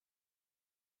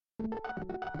I'm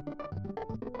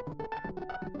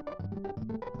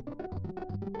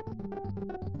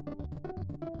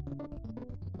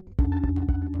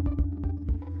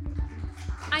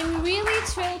really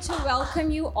thrilled to welcome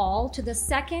you all to the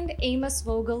second Amos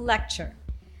Vogel lecture.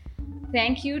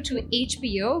 Thank you to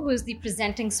HBO, who is the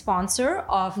presenting sponsor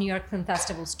of New York Film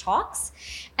Festival's talks.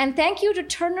 And thank you to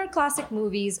Turner Classic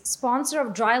Movies, sponsor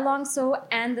of Dry Long So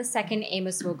and the second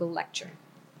Amos Vogel lecture.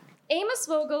 Amos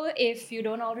Vogel, if you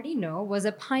don't already know, was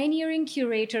a pioneering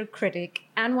curator, critic,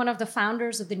 and one of the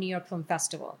founders of the New York Film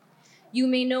Festival. You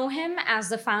may know him as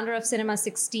the founder of Cinema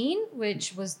 16,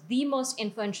 which was the most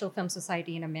influential film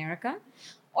society in America,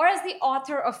 or as the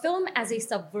author of Film as a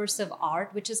Subversive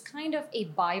Art, which is kind of a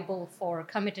Bible for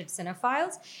committed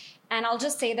cinephiles. And I'll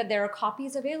just say that there are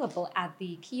copies available at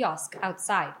the kiosk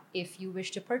outside if you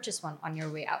wish to purchase one on your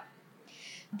way out.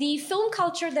 The film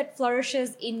culture that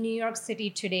flourishes in New York City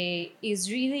today is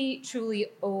really, truly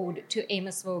owed to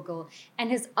Amos Vogel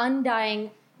and his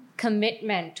undying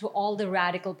commitment to all the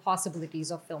radical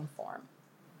possibilities of film form.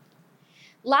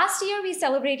 Last year, we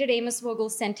celebrated Amos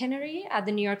Vogel's centenary at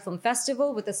the New York Film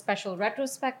Festival with a special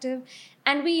retrospective,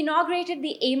 and we inaugurated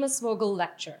the Amos Vogel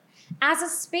Lecture as a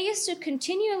space to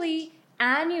continually,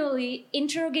 annually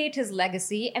interrogate his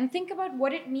legacy and think about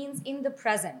what it means in the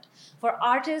present for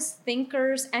artists,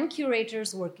 thinkers, and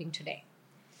curators working today.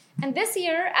 And this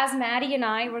year, as Maddie and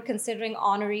I were considering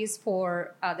honorees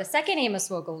for the second Amos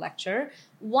Vogel Lecture,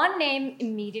 one name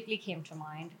immediately came to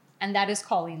mind, and that is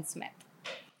Cauleen Smith.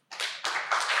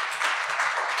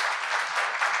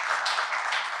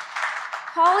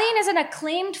 Cauleen is an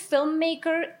acclaimed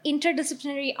filmmaker,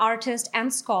 interdisciplinary artist,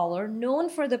 and scholar known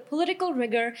for the political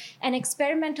rigor and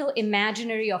experimental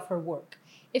imaginary of her work.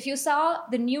 If you saw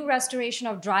the new restoration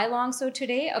of Dry Long So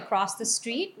today across the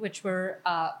street, which we're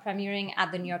premiering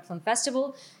at the New York Film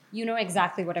Festival, you know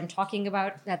exactly what I'm talking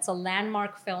about. That's a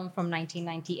landmark film from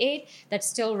 1998 that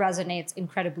still resonates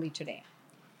incredibly today.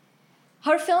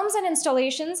 Her films and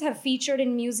installations have featured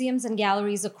in museums and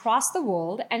galleries across the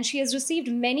world, and she has received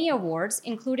many awards,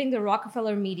 including the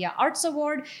Rockefeller Media Arts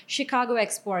Award, Chicago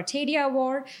Expo Arcadia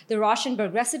Award, the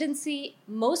Rauschenberg Residency,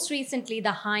 most recently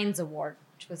the Heinz Award,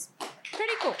 which was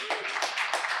pretty cool.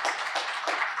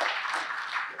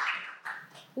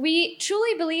 We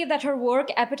truly believe that her work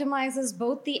epitomizes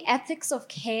both the ethics of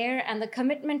care and the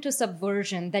commitment to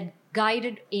subversion that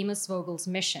guided Amos Vogel's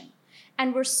mission.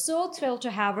 And we're so thrilled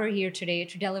to have her here today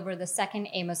to deliver the second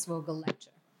Amos Vogel Lecture.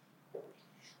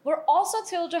 We're also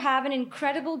thrilled to have an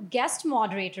incredible guest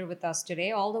moderator with us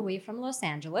today, all the way from Los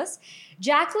Angeles,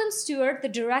 Jacqueline Stewart, the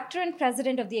director and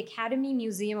president of the Academy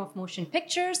Museum of Motion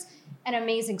Pictures, an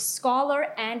amazing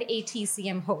scholar and a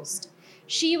TCM host.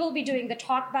 She will be doing the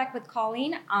talkback with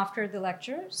Cauleen after the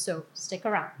lecture, so stick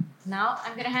around. Now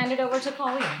I'm going to hand it over to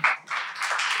Cauleen.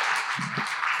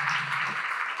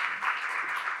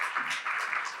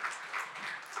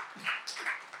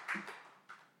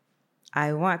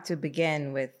 I want to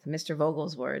begin with Mr.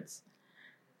 Vogel's words.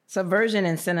 Subversion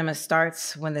in cinema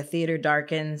starts when the theater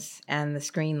darkens and the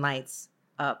screen lights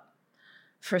up.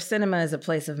 For cinema is a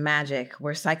place of magic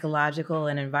where psychological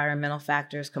and environmental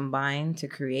factors combine to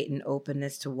create an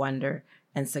openness to wonder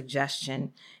and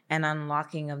suggestion and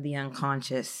unlocking of the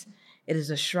unconscious. It is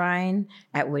a shrine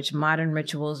at which modern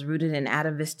rituals rooted in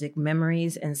atavistic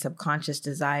memories and subconscious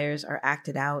desires are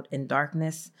acted out in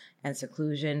darkness and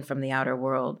seclusion from the outer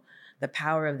world. The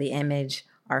power of the image,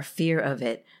 our fear of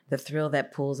it, the thrill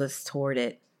that pulls us toward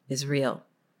it is real.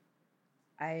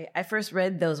 I first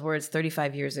read those words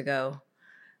 35 years ago.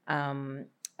 And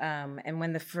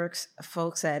when the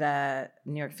folks at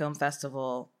New York Film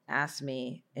Festival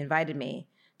invited me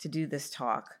to do this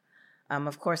talk,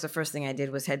 of course, the first thing I did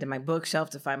was head to my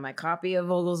bookshelf to find my copy of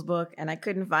Vogel's book, and I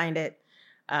couldn't find it.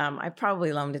 I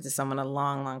probably loaned it to someone a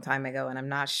long, long time ago, and I'm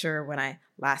not sure when I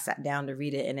last sat down to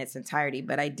read it in its entirety,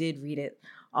 but I did read it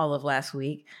all of last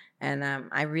week. And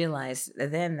I realized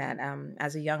then that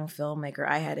as a young filmmaker,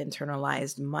 I had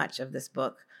internalized much of this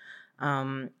book.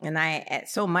 And I,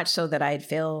 so much so that I had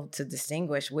failed to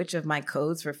distinguish which of my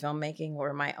codes for filmmaking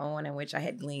were my own and which I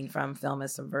had gleaned from Film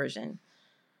as Subversion.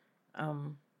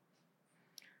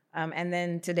 And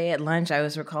then today at lunch, I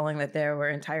was recalling that there were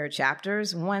entire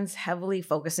chapters, once heavily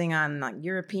focusing on like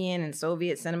European and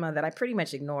Soviet cinema that I pretty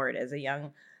much ignored as a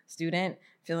young student,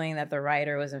 feeling that the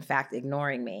writer was in fact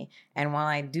ignoring me. And while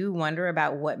I do wonder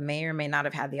about what may or may not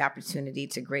have had the opportunity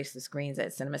to grace the screens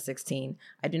at Cinema 16,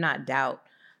 I do not doubt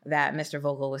that Mr.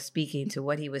 Vogel was speaking to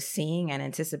what he was seeing and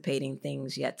anticipating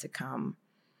things yet to come.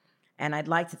 And I'd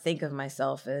like to think of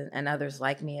myself and others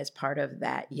like me as part of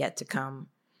that yet to come.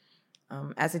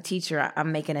 As a teacher,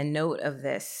 I'm making a note of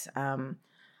this.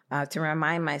 to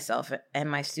remind myself and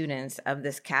my students of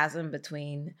this chasm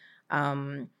between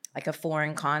like a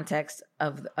foreign context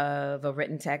of a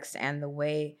written text and the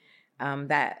way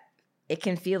that it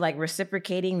can feel like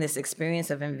reciprocating this experience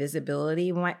of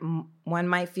invisibility one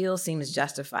might feel seems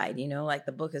justified, like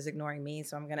the book is ignoring me,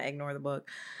 so I'm going to ignore the book.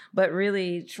 But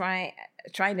really trying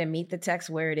to meet the text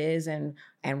where it is and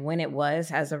when it was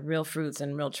has a real fruits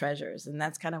and real treasures. And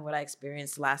that's kind of what I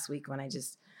experienced last week when I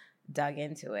just dug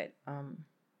into it.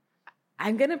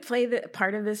 I'm going to play the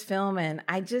part of this film, and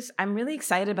I'm really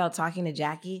excited about talking to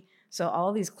Jackie. So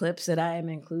all these clips that I am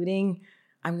including,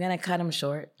 I'm going to cut them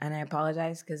short, and I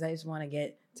apologize because I just want to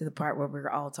get to the part where we're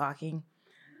all talking.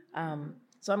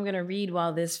 So I'm going to read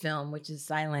while this film, which is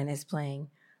silent, is playing.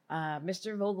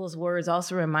 Mr. Vogel's words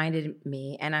also reminded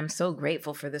me, and I'm so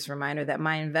grateful for this reminder, that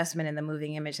my investment in the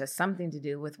moving image has something to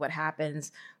do with what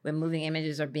happens when moving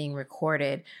images are being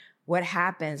recorded. What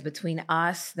happens between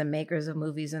us, the makers of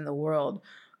movies, and the world.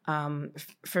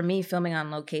 For me, filming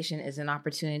on location is an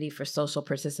opportunity for social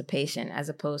participation as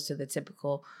opposed to the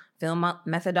typical film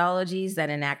methodologies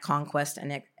that enact conquest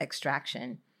and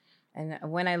extraction. And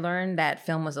when I learned that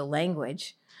film was a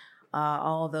language,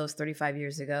 all those 35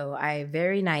 years ago, I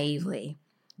very naively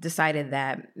decided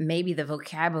that maybe the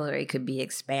vocabulary could be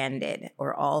expanded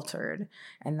or altered,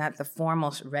 and that the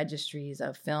formal registries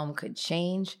of film could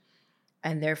change,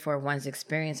 and therefore one's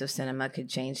experience of cinema could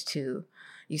change too.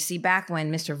 You see, back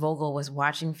when Mr. Vogel was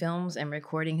watching films and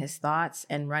recording his thoughts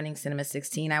and running Cinema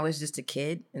 16, I was just a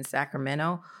kid in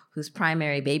Sacramento whose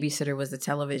primary babysitter was the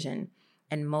television.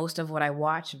 And most of what I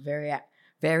watched very,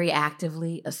 very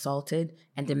actively assaulted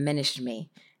and diminished me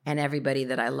and everybody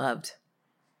that I loved.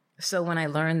 So when I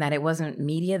learned that it wasn't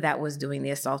media that was doing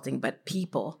the assaulting, but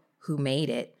people who made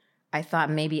it, I thought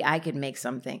maybe I could make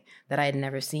something that I had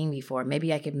never seen before.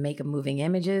 Maybe I could make moving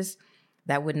images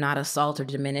that would not assault or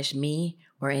diminish me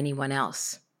or anyone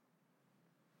else.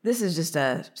 This is just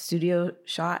a studio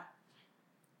shot.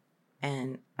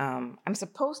 And I'm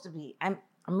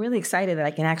really excited that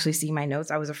I can actually see my notes.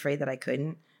 I was afraid that I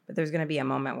couldn't, but there's going to be a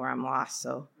moment where I'm lost.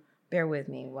 So bear with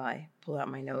me while I pull out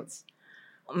my notes.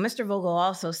 Mr. Vogel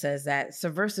also says that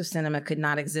subversive cinema could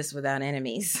not exist without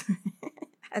enemies.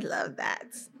 I love that.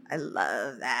 I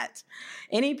love that.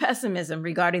 Any pessimism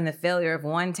regarding the failure of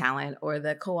one talent or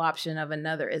the co-option of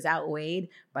another is outweighed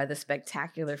by the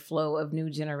spectacular flow of new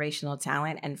generational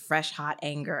talent and fresh, hot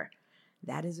anger.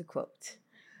 That is a quote.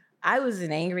 I was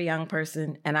an angry young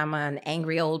person, and I'm an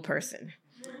angry old person.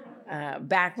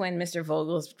 Back when Mr.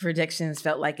 Vogel's predictions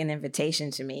felt like an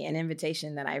invitation to me, an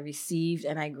invitation that I received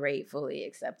and I gratefully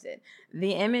accepted.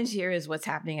 The image here is what's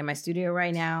happening in my studio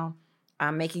right now.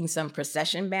 I'm making some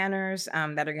procession banners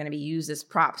that are going to be used as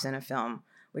props in a film,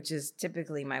 which is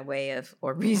typically my way of,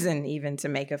 or reason even, to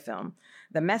make a film.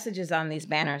 The messages on these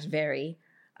banners vary,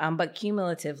 but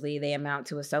cumulatively they amount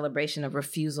to a celebration of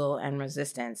refusal and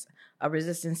resistance, a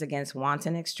resistance against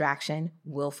wanton extraction,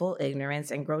 willful ignorance,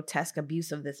 and grotesque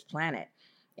abuse of this planet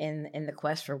in the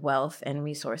quest for wealth and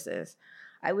resources.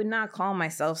 I would not call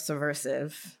myself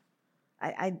subversive.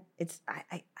 I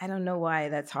don't know why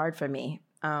that's hard for me.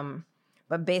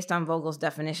 But based on Vogel's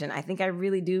definition, I think I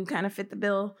really do kind of fit the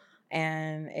bill.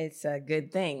 And it's a good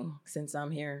thing since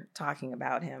I'm here talking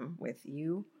about him with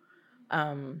you.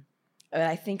 But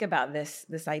I think about this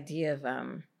idea of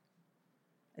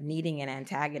needing an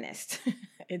antagonist.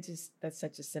 That's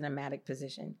such a cinematic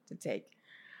position to take.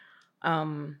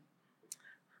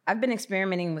 I've been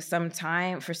experimenting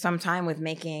for some time with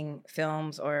making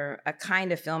films, or a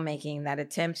kind of filmmaking that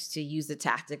attempts to use the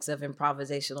tactics of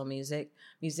improvisational music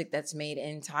that's made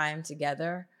in time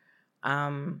together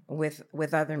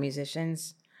with other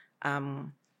musicians.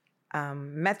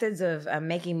 Methods of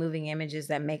making moving images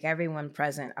that make everyone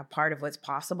present a part of what's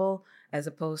possible, as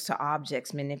opposed to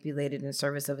objects manipulated in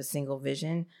service of a single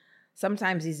vision.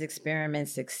 Sometimes these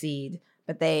experiments succeed,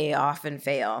 but they often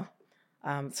fail.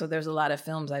 So there's a lot of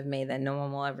films I've made that no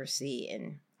one will ever see,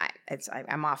 and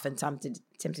I'm often tempted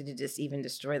to just even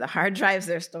destroy the hard drives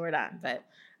they're stored on, but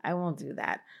I won't do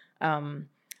that.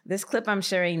 This clip I'm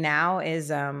sharing now is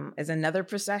another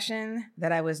procession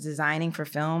that I was designing for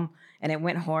film, and it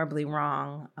went horribly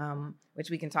wrong, which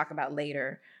we can talk about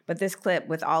later. But this clip,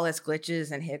 with all its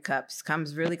glitches and hiccups,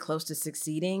 comes really close to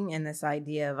succeeding in this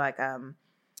idea of like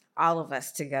all of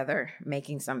us together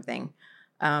making something.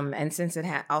 And since it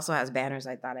also has banners,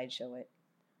 I thought I'd show it.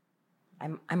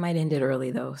 I might end it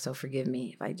early, though, so forgive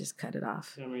me if I just cut it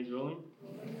off. Camera's rolling.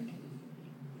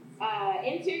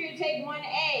 Interior take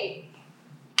 1A.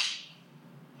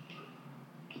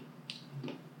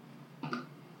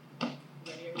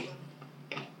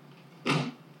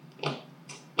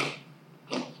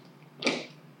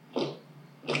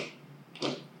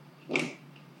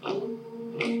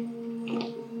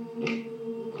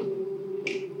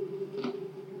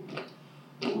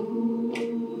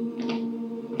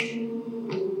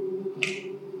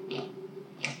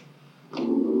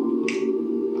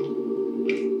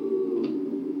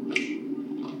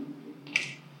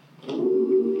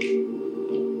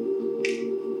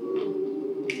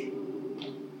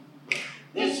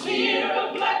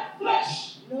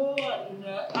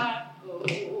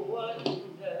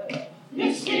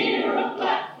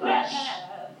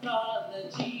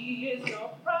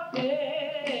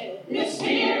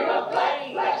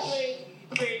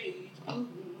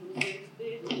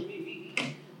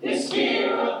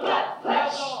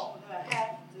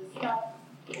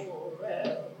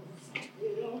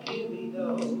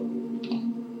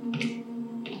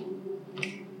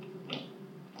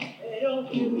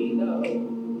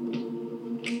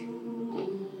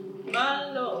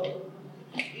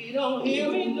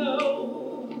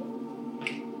 no.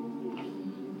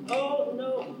 Oh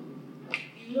no,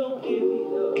 you don't hear me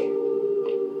no.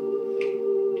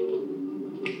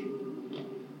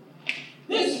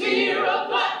 This fear of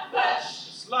black flesh,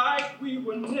 it's like we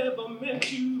were never meant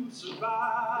to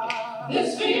survive.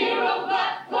 This fear of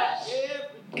black flesh,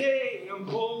 every day I'm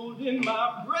holding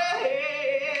my breath.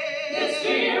 This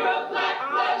fear of black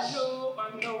flesh,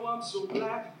 I know I'm so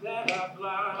black that I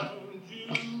blind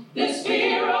you. This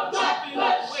fear of black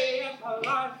flesh, away at my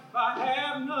life, I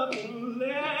have nothing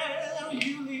left.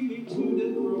 You lead me to the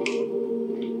road.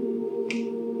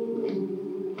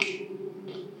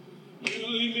 You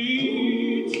lead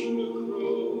me to the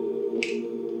road.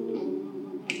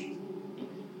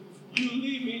 You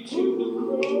lead me to the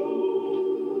road.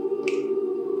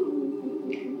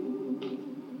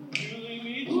 You lead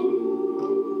me to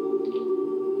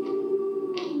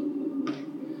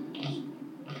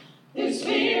this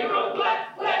fear of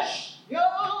black flesh.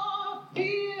 Your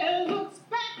fear looks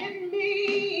back at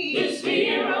me. This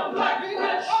fear of black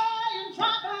flesh. I am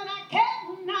trapped and I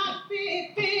cannot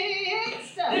be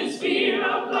fixed. This fear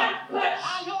of black flesh.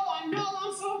 I know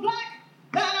I'm so black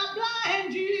that I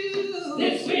blind you.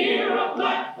 This fear of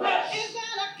black flesh. Is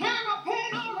that a camera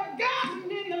pin or a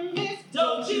gun in the mist?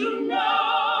 Don't you know?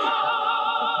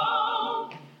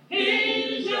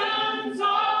 Asians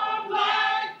are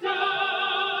black dog.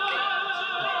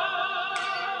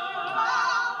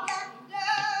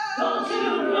 Don't you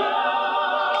know?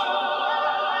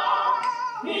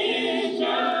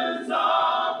 Asians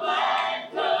are black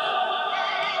dog.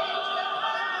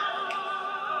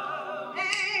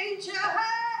 Ain't you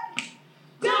heard?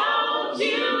 Don't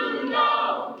you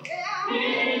know?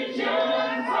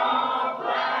 Asians are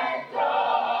black dogs.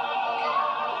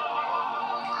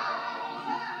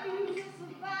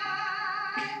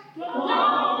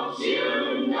 Don't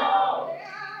you know?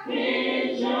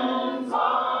 Asians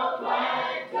are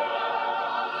black dogs.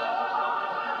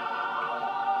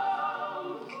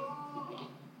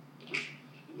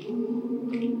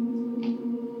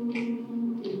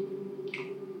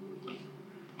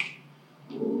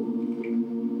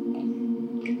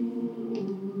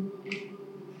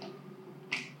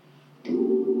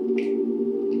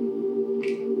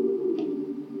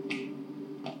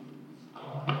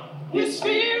 This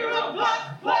fear of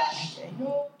black flesh.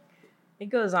 It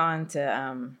goes on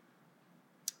to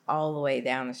all the way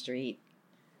down the street,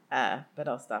 but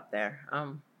I'll stop there.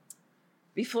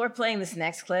 Before playing this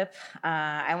next clip,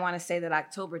 I want to say that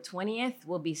October 20th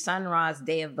will be Sun Ra's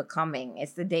Day of Becoming.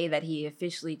 It's the day that he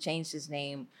officially changed his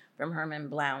name from Herman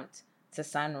Blount to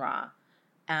Sun Ra.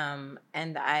 And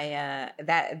I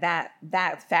that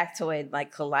factoid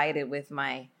like collided with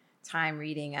my time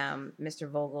reading Mr.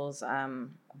 Vogel's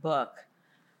book,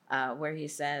 where he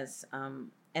says,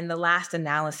 in the last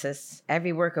analysis,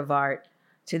 every work of art,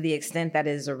 to the extent that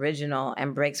it is original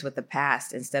and breaks with the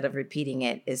past instead of repeating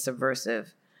it, is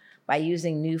subversive. By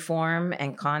using new form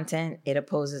and content, it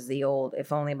opposes the old,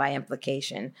 if only by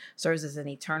implication, serves as an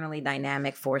eternally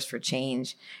dynamic force for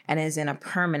change, and is in a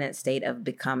permanent state of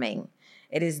becoming.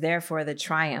 It is therefore the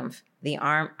triumph, the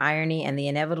irony, and the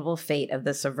inevitable fate of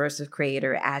the subversive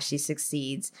creator as she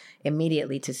succeeds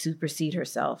immediately to supersede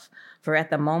herself. For at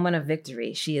the moment of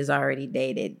victory, she is already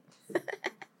dated.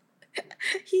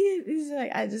 He's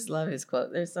like, I just love his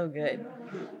quote. They're so good.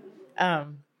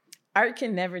 Art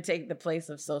can never take the place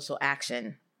of social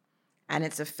action, and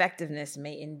its effectiveness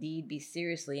may indeed be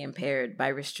seriously impaired by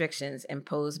restrictions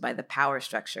imposed by the power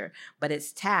structure, but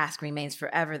its task remains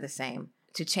forever the same,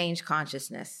 to change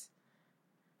consciousness.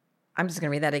 I'm just going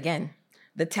to read that again.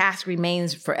 The task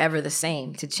remains forever the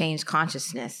same, to change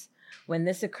consciousness. When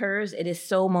this occurs, it is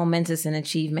so momentous an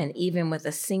achievement, even with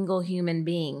a single human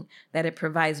being, that it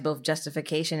provides both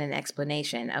justification and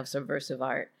explanation of subversive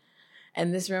art.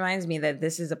 And this reminds me that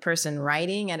this is a person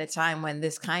writing at a time when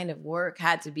this kind of work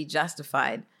had to be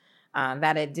justified,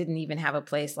 that it didn't even have a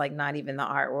place, like not even the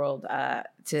art world,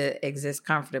 to exist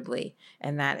comfortably,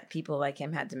 and that people like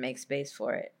him had to make space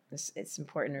for it. It's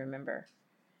important to remember.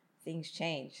 Things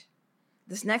change.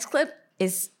 This next clip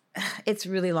it's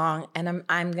really long, and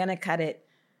I'm gonna cut it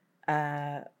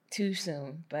too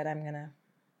soon, but I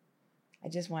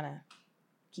just want to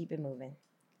keep it moving.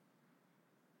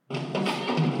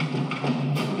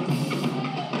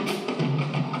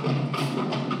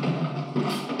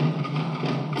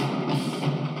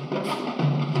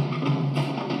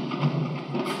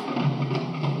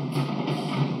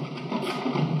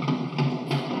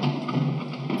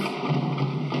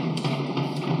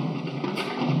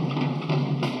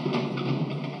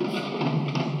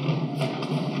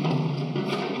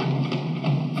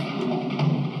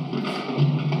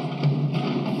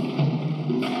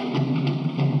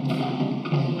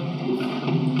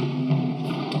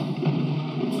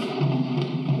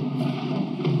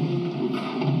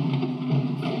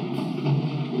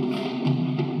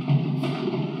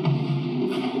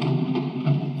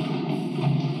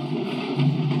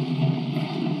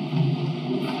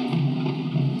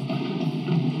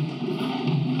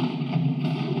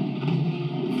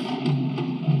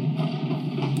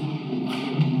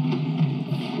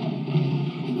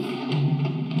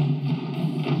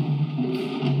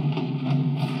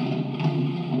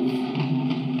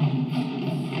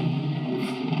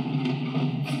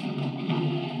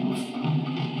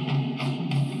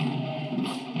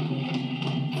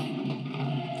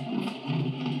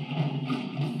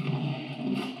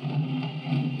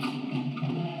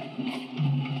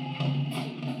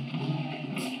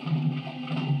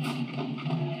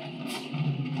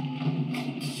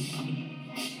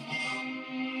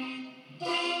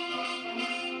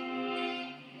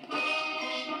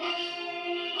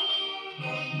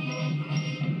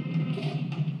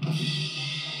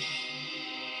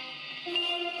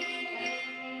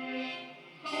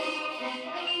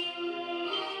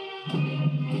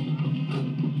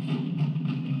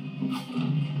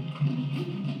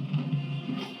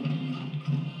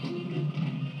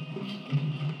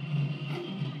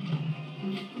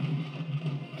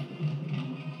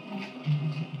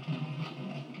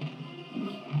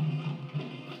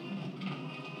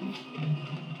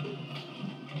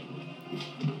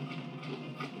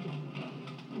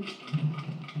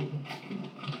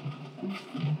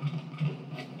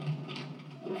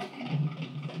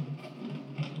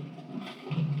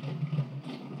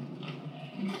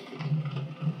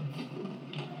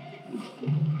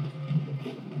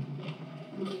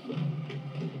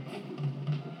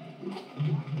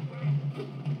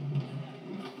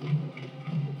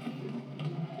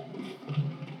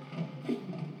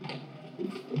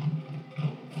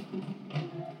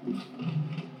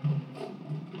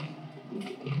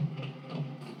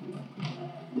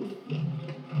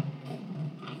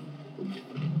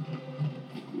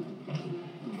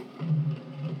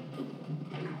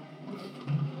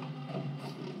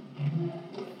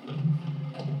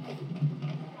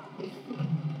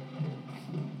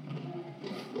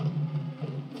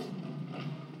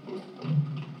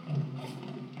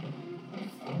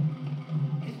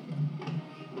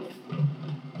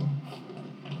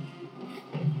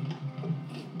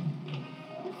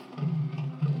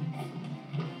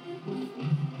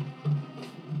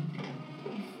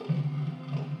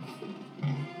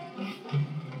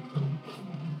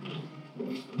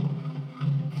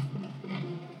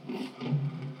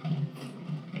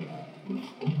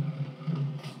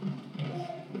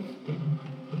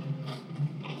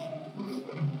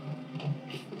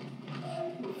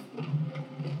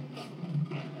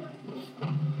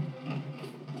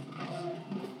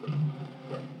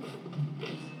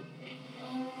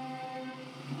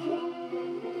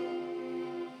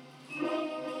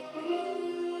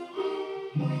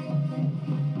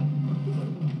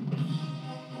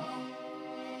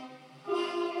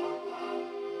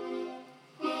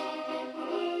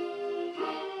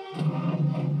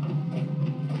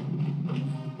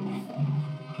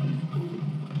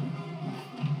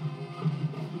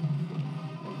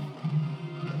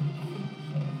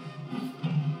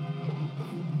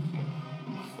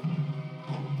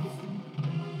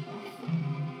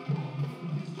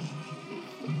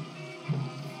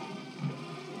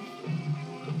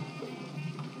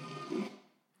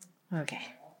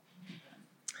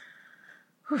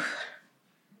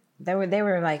 They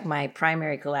were like my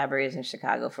primary collaborators in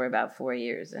Chicago for about 4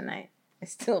 years, and I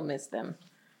still miss them.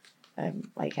 I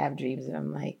like have dreams of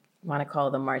them. Like want to call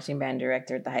the marching band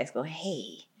director at the high school.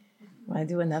 Hey, want to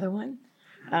do another one?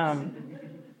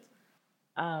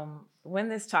 When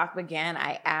this talk began,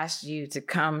 I asked you to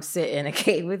come sit in a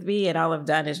cave with me, and all I've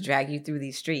done is drag you through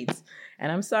these streets.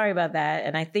 And I'm sorry about that.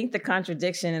 And I think the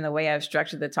contradiction in the way I've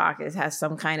structured the talk has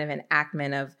some kind of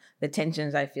enactment of the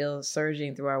tensions I feel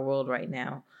surging through our world right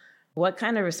now. What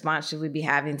kind of response should we be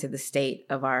having to the state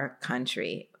of our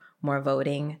country? More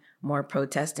voting, more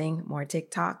protesting, more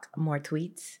TikTok, more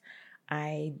tweets?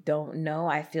 I don't know.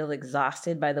 I feel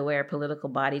exhausted by the way our political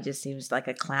body just seems like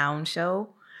a clown show.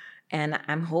 And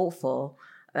I'm hopeful.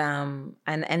 And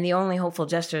the only hopeful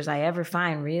gestures I ever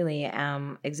find really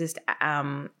exist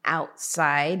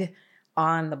outside,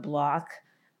 on the block,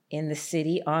 in the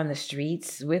city, on the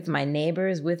streets, with my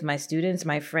neighbors, with my students,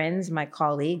 my friends, my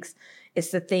colleagues.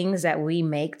 It's the things that we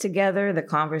make together, the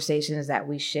conversations that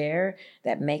we share,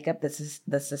 that make up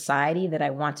the society that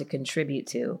I want to contribute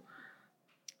to.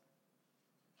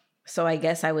 So I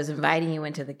guess I was inviting you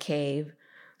into the cave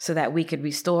so that we could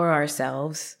restore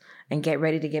ourselves and get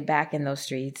ready to get back in those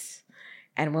streets.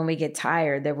 And when we get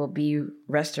tired, there will be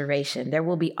restoration. There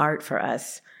will be art for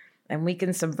us. And we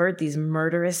can subvert these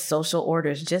murderous social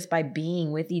orders just by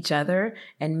being with each other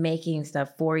and making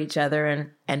stuff for each other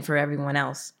and for everyone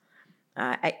else.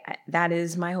 That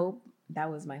is my hope. That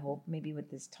was my hope, maybe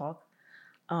with this talk.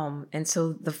 And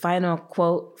so the final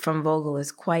quote from Vogel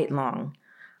is quite long.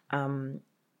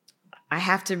 I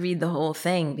have to read the whole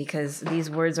thing because these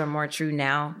words are more true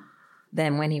now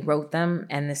than when he wrote them,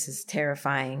 and this is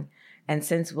terrifying. And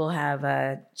since we'll have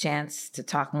a chance to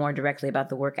talk more directly about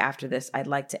the work after this, I'd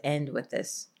like to end with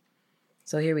this.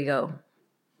 So here we go.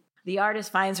 The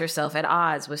artist finds herself at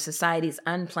odds with society's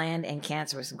unplanned and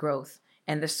cancerous growth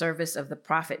and the service of the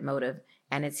profit motive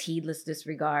and its heedless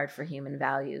disregard for human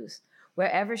values.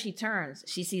 Wherever she turns,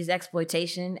 she sees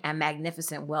exploitation and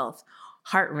magnificent wealth,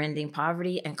 heartrending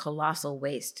poverty and colossal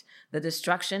waste, the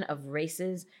destruction of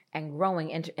races and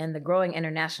the growing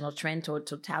international trend toward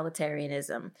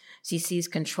totalitarianism. She sees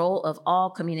control of all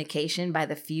communication by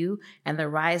the few and the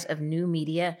rise of new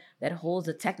media that holds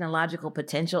the technological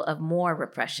potential of more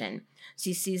repression.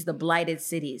 She sees the blighted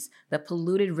cities, the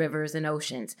polluted rivers and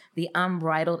oceans, the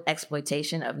unbridled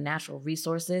exploitation of natural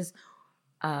resources,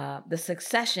 the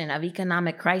succession of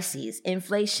economic crises,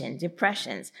 inflation,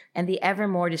 depressions, and the ever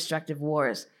more destructive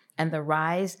wars, and the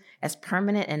rise as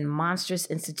permanent and monstrous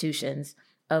institutions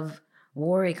of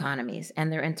war economies and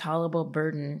their intolerable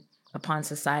burden upon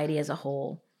society as a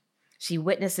whole. She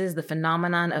witnesses the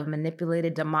phenomenon of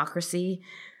manipulated democracy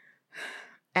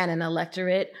and an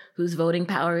electorate whose voting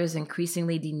power is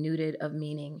increasingly denuded of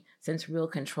meaning since real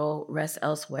control rests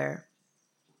elsewhere.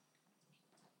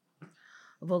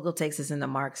 Vogel takes us into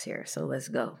Marx here, so let's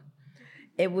go.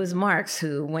 It was Marx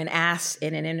who, when asked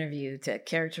in an interview to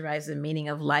characterize the meaning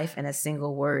of life in a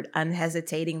single word,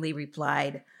 unhesitatingly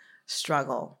replied,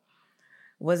 struggle.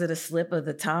 Was it a slip of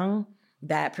the tongue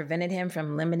that prevented him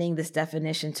from limiting this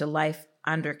definition to life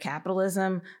under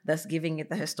capitalism, thus giving it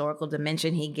the historical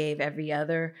dimension he gave every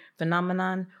other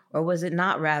phenomenon? Or was it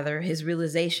not rather his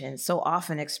realization, so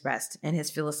often expressed in his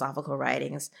philosophical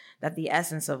writings, that the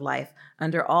essence of life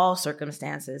under all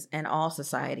circumstances and all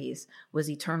societies was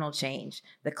eternal change,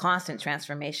 the constant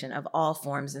transformation of all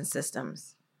forms and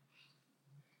systems?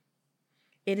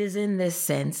 It is in this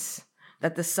sense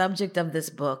that the subject of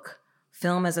this book,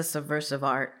 film as a subversive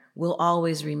art, will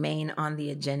always remain on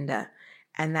the agenda,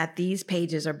 and that these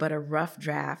pages are but a rough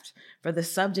draft, for the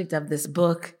subject of this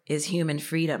book is human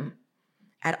freedom.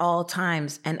 At all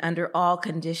times and under all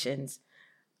conditions,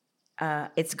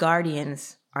 its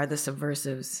guardians are the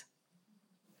subversives.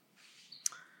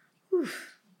 Whew.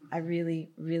 I really,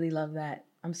 really love that.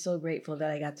 I'm so grateful that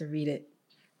I got to read it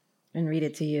and read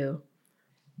it to you.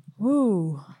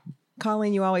 Woo.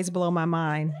 Cauleen, you always blow my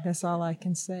mind. That's all I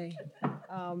can say.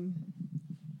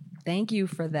 Thank you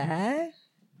for that.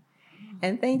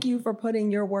 And thank you for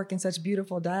putting your work in such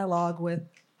beautiful dialogue with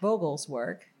Vogel's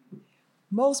work.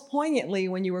 Most poignantly,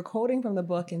 when you were quoting from the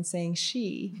book and saying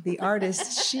she, the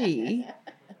artist she,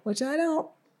 which I don't,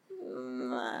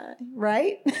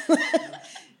 right?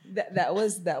 that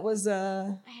was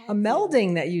a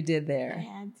melding that you did there. I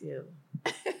had to.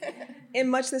 In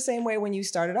much the same way when you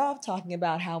started off talking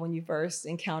about how when you first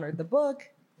encountered the book,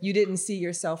 you didn't see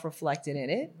yourself reflected in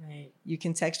it. Right. You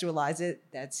contextualize it.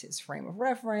 That's his frame of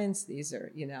reference. These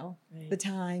are, right. The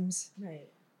times. Right.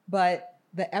 But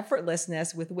the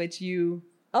effortlessness with which you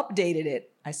updated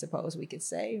it, I suppose we could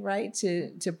say, right?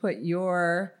 To put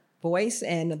your voice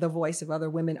and the voice of other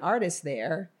women artists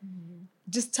there,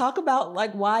 just talk about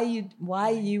like why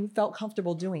you felt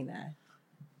comfortable doing that.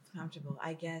 Comfortable,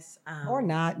 I guess. Or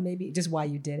not, maybe just why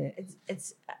you did it.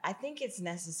 It's I think it's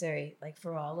necessary, like,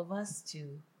 for all of us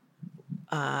to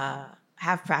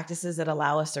have practices that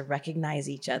allow us to recognize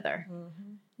each other.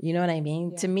 Mm-hmm. You know what I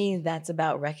mean? Yeah. To me, that's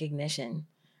about recognition,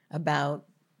 about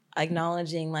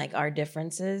acknowledging like our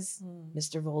differences.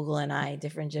 Mr. Vogel and I,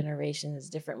 different generations,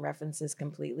 different references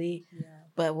completely. Yeah.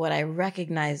 But what I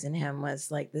recognized in him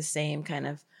was like the same kind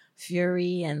of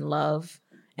fury and love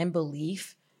and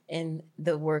belief in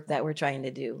the work that we're trying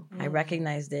to do. I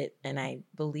recognized it, and I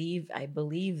believe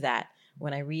that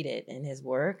when I read it in his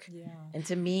work. Yeah. And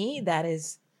to me, that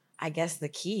is, I guess, the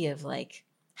key of like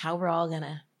how we're all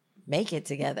gonna make it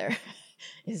together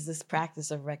is this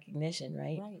practice of recognition,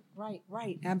 right?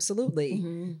 Right. Absolutely.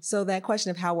 Mm-hmm. So that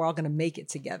question of how we're all going to make it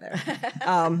together.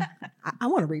 I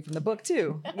want to read from the book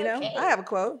too. You know, okay. I have a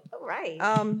quote. All right.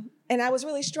 And I was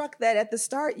really struck that at the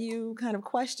start you kind of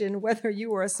questioned whether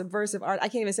you were a subversive artist. I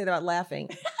can't even say that without laughing.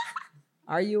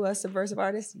 Are you a subversive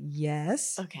artist?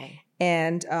 Yes. Okay.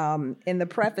 And in the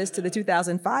preface to the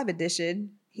 2005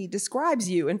 edition, he describes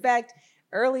you. In fact,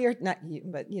 earlier, not you,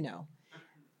 but you know,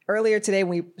 earlier today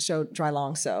when we showed Dry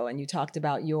Long So, and you talked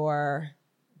about your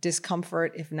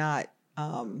discomfort, if not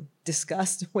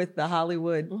disgust with the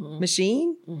Hollywood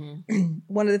machine. Mm-hmm.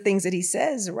 One of the things that he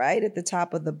says right at the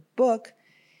top of the book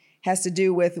has to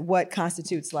do with what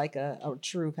constitutes like a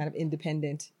true kind of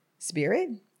independent spirit.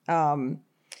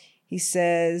 He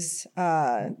says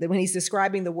that when he's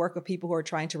describing the work of people who are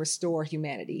trying to restore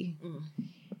humanity,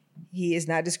 he is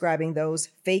not describing those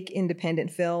fake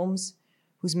independent films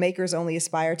whose makers only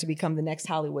aspire to become the next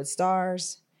Hollywood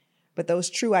stars, but those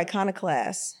true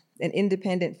iconoclasts and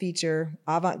independent feature,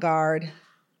 avant-garde,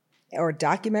 or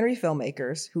documentary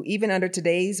filmmakers who, even under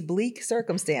today's bleak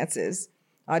circumstances,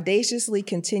 audaciously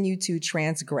continue to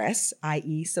transgress,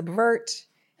 i.e. subvert,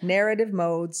 narrative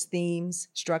modes, themes,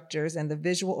 structures, and the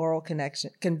visual oral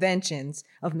conventions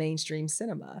of mainstream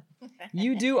cinema.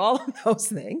 You do all of those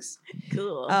things.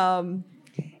 Cool.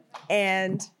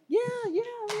 And yeah.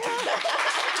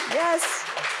 Yes.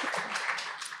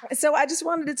 So I just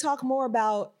wanted to talk more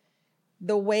about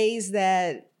the ways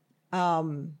that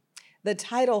the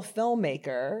title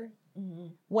filmmaker,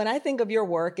 when I think of your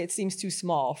work, it seems too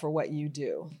small for what you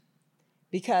do.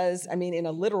 Because, I mean, in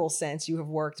a literal sense, you have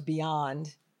worked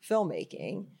beyond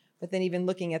filmmaking. But then even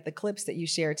looking at the clips that you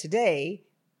shared today,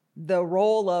 the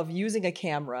role of using a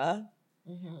camera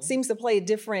seems to play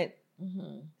different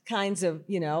kinds of,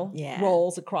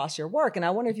 roles across your work. And I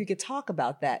wonder if you could talk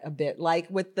about that a bit. Like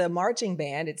with the marching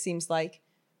band, it seems like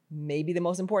maybe the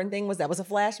most important thing was that was a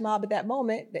flash mob at that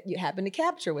moment that you happened to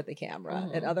capture with the camera.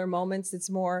 At other moments, it's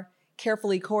more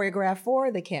carefully choreographed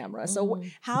for the camera. So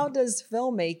how does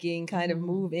filmmaking kind of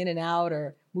move in and out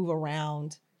or move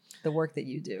around the work that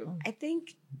you do? I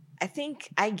think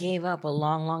I gave up a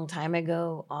long time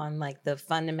ago on like the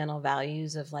fundamental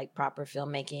values of like proper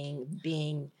filmmaking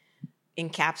being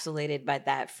encapsulated by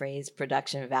that phrase,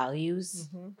 production values.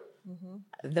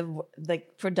 The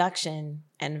production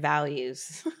and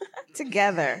values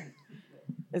together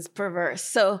is perverse.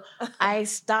 So I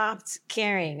stopped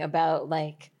caring about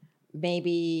like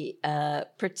maybe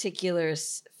particular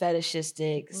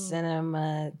fetishistic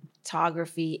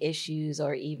cinematography issues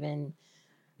or even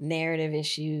narrative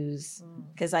issues,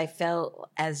 because I felt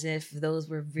as if those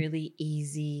were really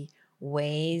easy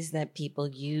ways that people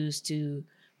use to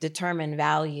determine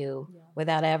value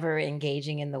without ever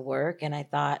engaging in the work. And I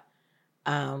thought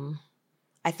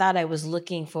I was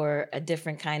looking for a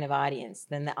different kind of audience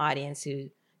than the audience who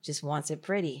just wants it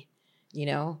pretty.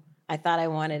 I thought I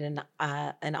wanted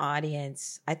an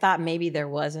audience. I thought maybe there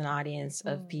was an audience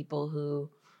of people who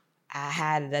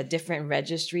had the different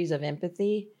registries of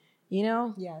empathy,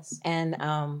 Yes. And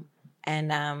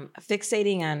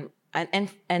fixating on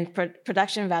and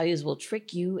production values will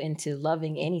trick you into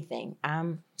loving anything.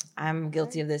 I'm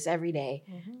guilty of this every day,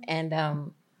 and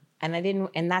I didn't.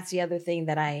 And that's the other thing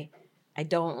that I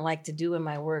don't like to do in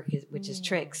my work, which is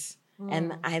tricks.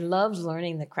 And I loved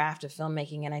learning the craft of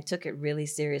filmmaking, and I took it really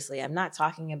seriously. I'm not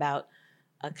talking about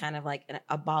a kind of like an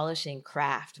abolishing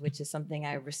craft, which is something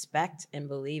I respect and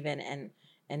believe in,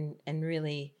 and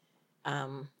really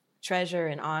treasure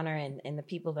and honor in the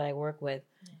people that I work with.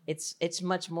 It's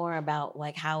much more about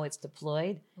like how it's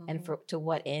deployed and to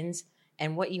what ends,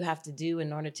 and what you have to do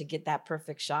in order to get that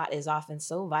perfect shot is often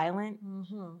so violent,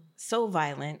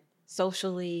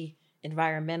 socially,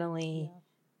 environmentally,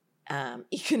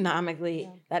 economically,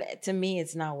 that to me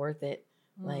it's not worth it.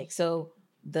 Like, so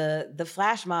the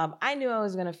flash mob, I knew I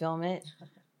was going to film it,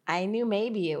 I knew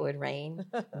maybe it would rain,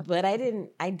 but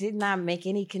I did not make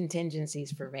any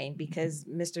contingencies for rain because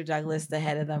Mr. Douglas, the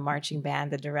head of the marching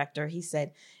band, the director, he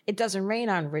said, it doesn't rain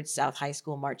on Rich South High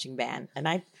School marching band. And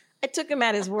I took him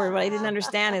at his word. What I didn't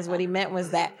understand is what he meant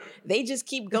was that they just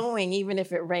keep going even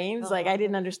if it rains. Like, I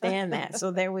didn't understand that.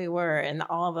 So there we were, and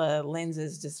all the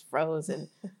lenses just froze. And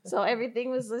so everything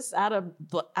was just out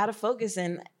of focus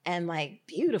and like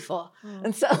beautiful.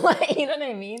 And so, like, you know what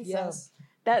I mean? Yes. So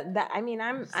that I mean,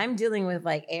 I'm dealing with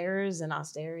like errors and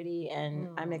austerity, and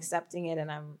I'm accepting it,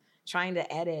 and I'm trying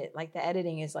to edit. Like, the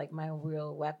editing is like my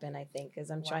real weapon, I think, because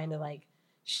I'm trying to like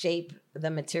shape the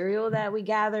material that we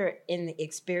gather in the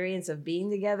experience of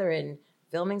being together and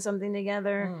filming something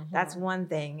together. That's one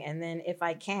thing. And then if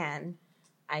I can,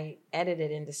 I edit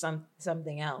it into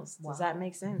something else. Does that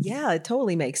make sense? Yeah, it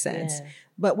totally makes sense. Yeah.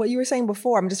 But what you were saying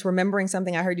before, I'm just remembering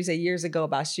something I heard you say years ago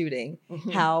about shooting,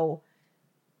 how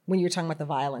when you were talking about the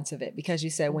violence of it, because you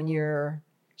said when you're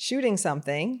shooting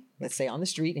something, let's say on the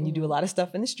street, and you do a lot of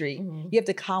stuff in the street, you have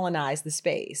to colonize the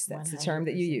space. That's 100%. The term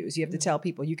that you use. You have to tell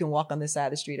people you can walk on this side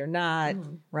of the street or not,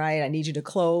 right? I need you to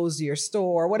close your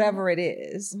store, whatever it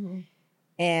is.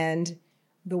 And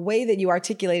the way that you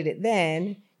articulated it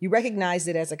then, you recognized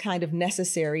it as a kind of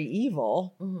necessary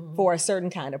evil for a certain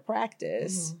kind of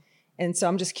practice. And so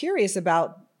I'm just curious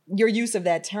about your use of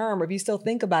that term, or if you still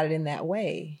think about it in that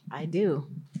way. I do.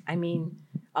 I mean,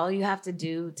 all you have to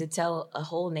do to tell a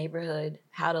whole neighborhood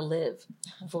how to live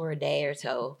for a day or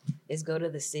so is go to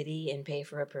the city and pay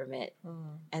for a permit.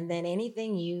 And then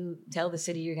anything you tell the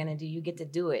city you're going to do, you get to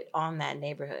do it on that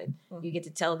neighborhood. You get to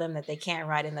tell them that they can't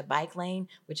ride in the bike lane,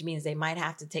 which means they might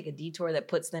have to take a detour that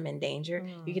puts them in danger.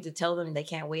 You get to tell them they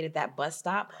can't wait at that bus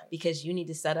stop because you need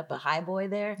to set up a highboy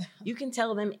there. You can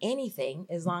tell them anything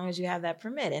as long as you have that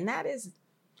permit. And that is,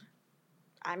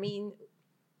 I mean,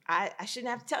 I shouldn't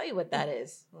have to tell you what that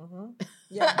is.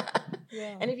 Yeah.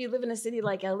 And if you live in a city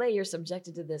like LA, you're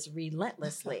subjected to this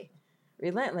relentlessly.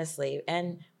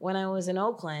 And when I was in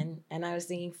Oakland and I was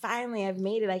thinking, finally, I've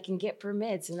made it. I can get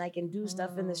permits and I can do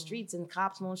stuff in the streets and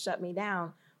cops won't shut me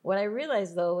down. What I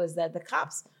realized, though, was that the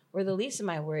cops were the least of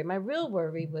my worry. My real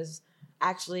worry was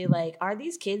actually like, are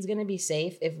these kids going to be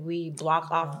safe if we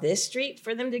block off this street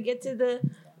for them to get to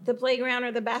the playground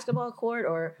or the basketball court?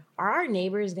 Or are our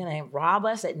neighbors going to rob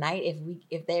us at night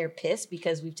if they're pissed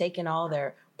because we've taken all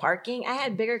their parking? I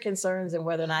had bigger concerns than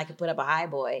whether or not I could put up a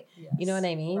highboy. Yes. You know what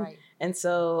I mean? Right. And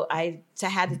so I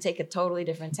had to take a totally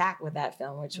different tack with that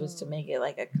film, which was to make it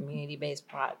like a community-based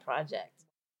project.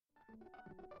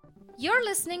 You're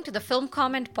listening to the Film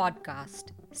Comment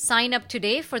Podcast. Sign up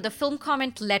today for the Film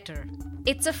Comment Letter.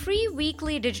 It's a free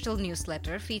weekly digital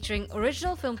newsletter featuring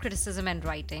original film criticism and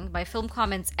writing by Film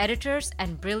Comment's editors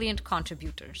and brilliant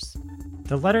contributors.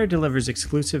 The letter delivers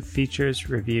exclusive features,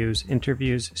 reviews,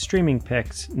 interviews, streaming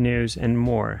picks, news, and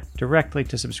more directly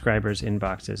to subscribers'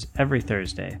 inboxes every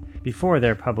Thursday before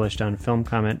they're published on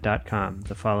filmcomment.com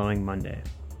the following Monday.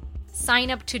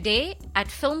 Sign up today at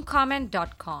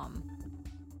filmcomment.com.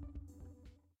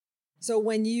 So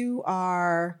when you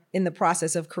are in the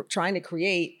process of trying to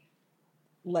create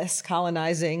less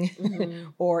colonizing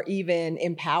or even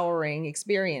empowering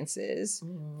experiences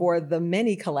for the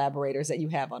many collaborators that you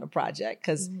have on a project,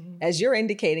 because as you're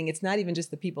indicating, it's not even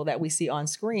just the people that we see on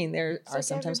screen. There are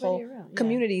sometimes whole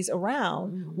communities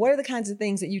around. What are the kinds of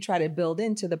things that you try to build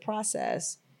into the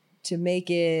process to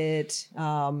make it,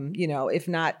 if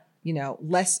not,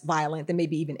 less violent, then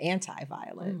maybe even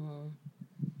anti-violent?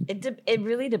 It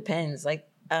really depends. Like,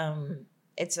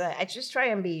 I just try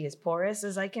and be as porous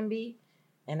as I can be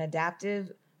and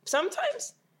adaptive.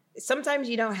 Sometimes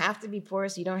you don't have to be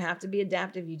porous. You don't have to be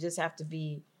adaptive. You just have to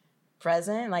be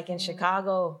present. Like in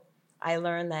Chicago, I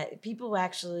learned that people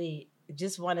actually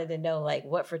just wanted to know like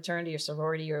what fraternity or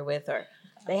sorority you're with, or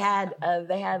they had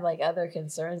like other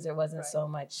concerns. It wasn't so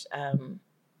much,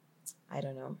 I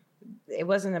don't know. It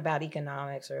wasn't about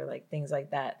economics or like things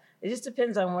like that. It just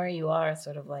depends on where you are,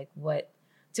 sort of like what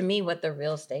the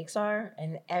real stakes are.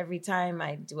 And every time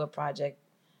I do a project,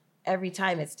 every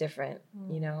time it's different,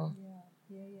 Yeah.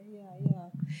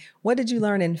 What did you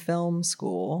learn in film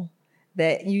school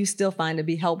that you still find to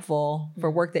be helpful for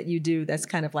work that you do that's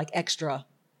kind of like extra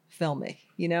filmic,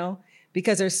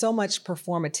 Because there's so much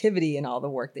performativity in all the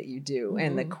work that you do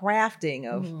and the crafting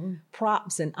of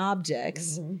props and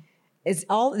objects.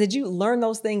 Did you learn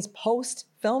those things post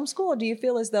film school, or do you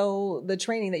feel as though the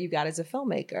training that you got as a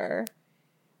filmmaker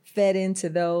fed into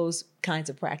those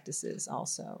kinds of practices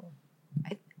also?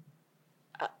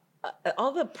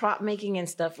 All the prop making and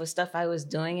stuff was stuff I was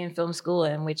doing in film school,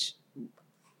 in which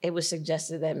it was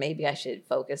suggested that maybe I should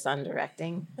focus on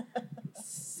directing.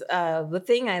 the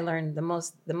thing I learned, the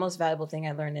most valuable thing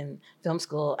I learned in film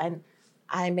school, and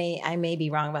I may be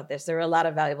wrong about this. There are a lot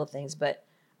of valuable things, but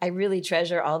I really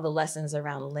treasure all the lessons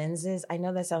around lenses. I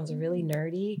know that sounds really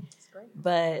nerdy,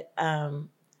 but I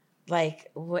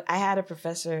had a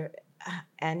professor,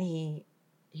 and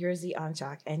Jerzy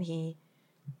Anchak, and he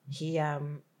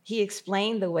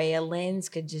explained the way a lens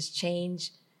could just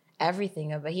change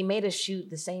everything. But he made us shoot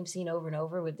the same scene over and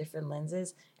over with different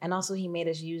lenses, and also he made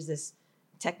us use this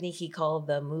technique he called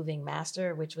the moving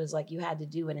master, which was like you had to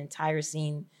do an entire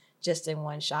scene just in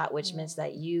one shot, which means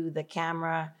that you, the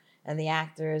camera, and the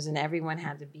actors and everyone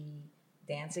had to be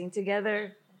dancing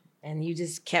together, and you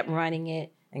just kept running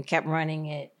it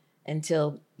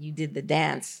until you did the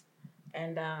dance.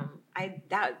 And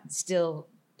that still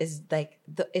is like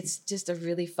it's just a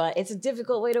really fun. It's a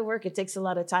difficult way to work. It takes a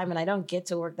lot of time, and I don't get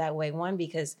to work that way. One,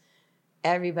 because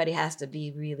everybody has to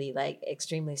be really like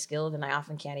extremely skilled, and I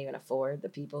often can't even afford the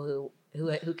people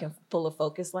who can pull a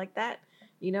focus like that.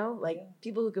 You know, like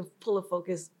people who can pull a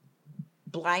focus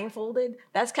blindfolded.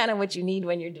 That's kind of what you need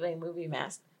when you're doing moving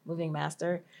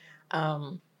master.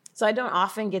 So I don't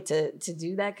often get to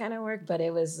do that kind of work, but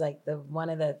it was like one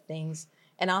of the things.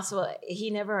 And also, he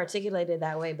never articulated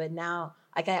that way, but now,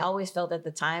 like I always felt at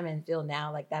the time and feel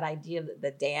now, like that idea of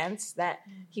the dance that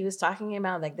he was talking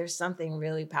about, like there's something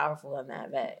really powerful in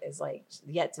that is like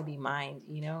yet to be mined,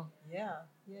 you know? Yeah.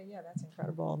 That's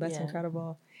incredible. That's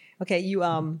incredible. Okay, you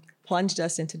plunged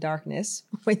us into darkness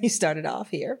when you started off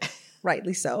here,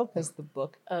 rightly so, because the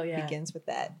book begins with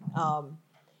that.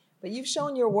 But you've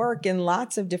shown your work in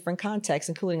lots of different contexts,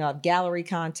 including a gallery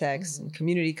context and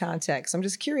community context. I'm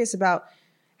just curious about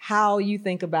how you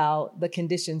think about the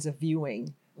conditions of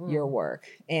viewing your work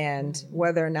and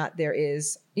whether or not there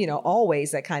is,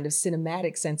 always that kind of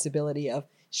cinematic sensibility of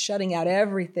shutting out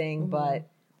everything but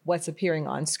what's appearing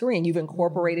on screen. You've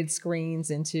incorporated screens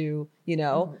into,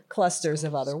 clusters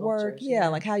of other work. Yeah,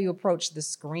 like how you approach the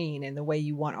screen and the way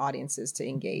you want audiences to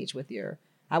engage with your,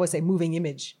 I would say, moving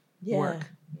image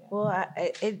work. Well,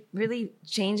 it really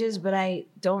changes, but I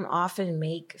don't often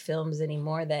make films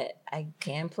anymore that I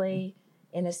can play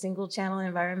in a single channel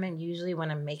environment. Usually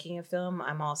when I'm making a film,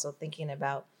 I'm also thinking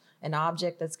about an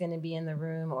object that's going to be in the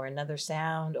room or another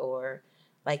sound or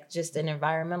like just an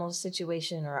environmental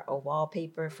situation or a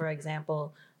wallpaper, for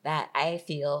example, that I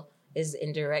feel is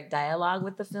in direct dialogue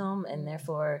with the film. And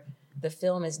therefore the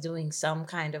film is doing some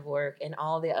kind of work and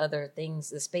all the other things,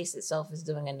 the space itself is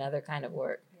doing another kind of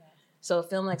work. Yeah. So a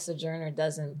film like Sojourner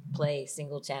doesn't play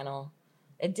single channel.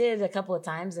 It did a couple of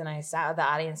times, and I sat with the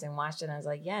audience and watched it, and I was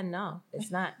like, yeah, no,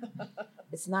 it's not.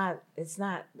 It's not.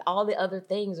 All the other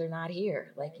things are not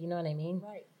here. Like, you know what I mean?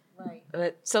 Right.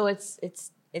 But so it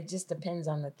just depends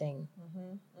on the thing.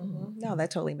 No,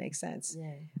 that totally makes sense.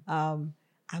 Yeah.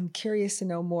 I'm curious to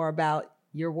know more about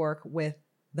your work with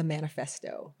the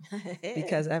manifesto,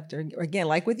 because after, again,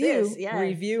 like with you,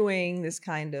 reviewing this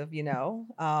kind of,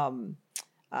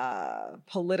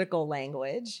 political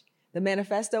language, the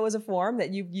manifesto is a form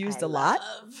that you've used a lot.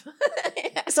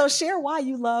 So share why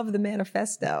you love the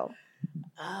manifesto.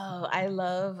 Oh, I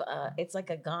love, it's like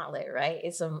a gauntlet, right?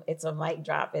 It's a mic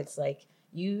drop. It's like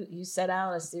you set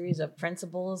out a series of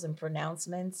principles and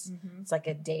pronouncements. It's like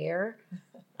a dare.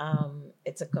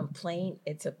 It's a complaint.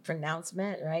 It's a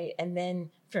pronouncement, right? And then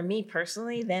for me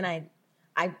personally, then I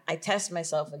test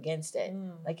myself against it.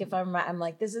 Like if I'm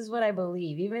like, this is what I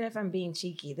believe. Even if I'm being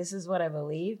cheeky, this is what I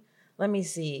believe. Let me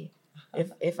see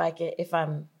if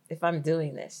I'm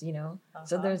doing this,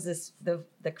 So there's this the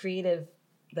creative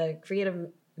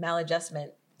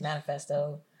maladjustment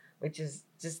manifesto, which is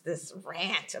just this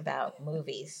rant about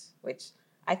movies, which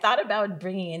I thought about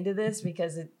bringing into this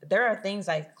because there are things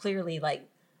I clearly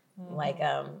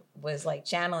was like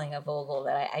channeling a Vogel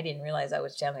that I didn't realize I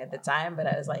was channeling at the time, but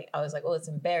I was like, oh, it's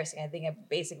embarrassing. I think I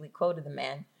basically quoted the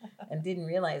man and didn't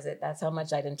realize it. That's how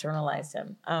much I'd internalized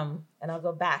him. And I'll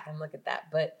go back and look at that.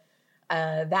 But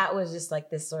that was just like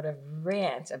this sort of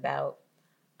rant about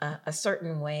a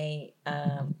certain way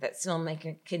that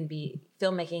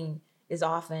filmmaking is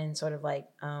often sort of like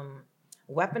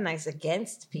weaponized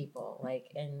against people.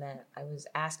 Like, and that I was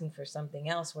asking for something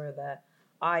else where the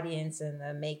audience and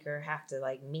the maker have to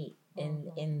like meet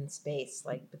in space,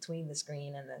 like between the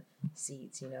screen and the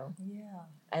seats,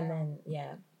 And then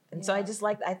so I just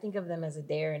I think of them as a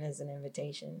dare and as an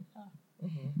invitation.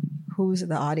 Who's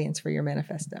the audience for your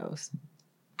manifestos?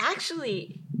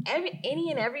 Actually, any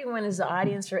and everyone is the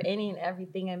audience for any and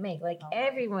everything I make. Like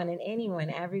everyone and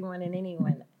anyone,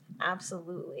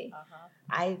 absolutely.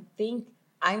 I think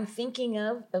I'm thinking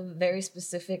of a very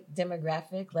specific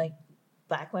demographic, like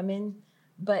Black women.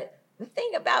 But the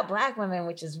thing about Black women,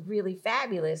 which is really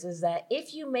fabulous, is that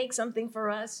if you make something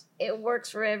for us, it works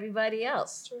for everybody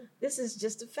else. True. This is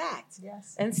just a fact.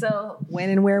 Yes. And so, When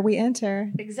and where we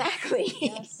enter. exactly.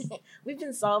 Yes. We've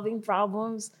been solving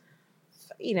problems,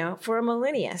 for a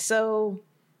millennia. So,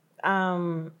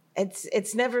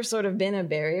 it's never sort of been a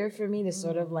barrier for me to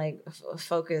sort of like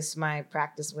focus my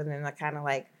practice within a kind of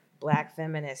like Black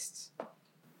feminist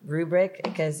rubric,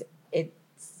 because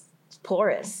it's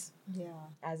porous. Yeah.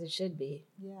 As it should be.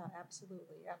 Yeah,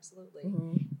 absolutely. Absolutely.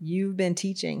 Mm-hmm. You've been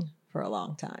teaching for a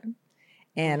long time.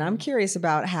 And I'm curious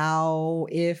about how,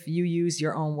 if you use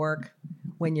your own work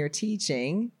when you're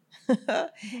teaching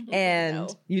and No.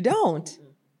 you don't,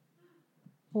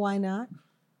 why not?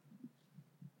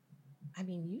 I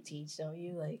mean, you teach, don't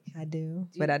you? Like, I do,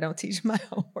 but I don't teach my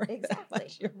own work. that Exactly.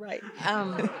 much. You're right.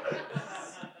 I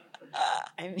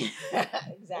mean,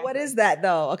 exactly. What is that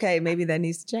though? Okay, maybe that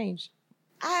needs to change.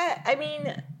 I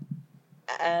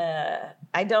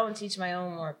don't teach my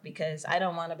own work because I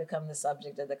don't want to become the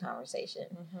subject of the conversation.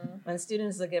 When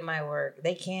students look at my work,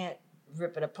 they can't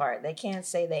rip it apart. They can't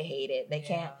say they hate it. They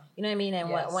can't, you know what I mean? And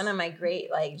Yes. one of my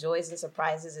great like joys and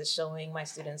surprises is showing my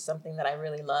students something that I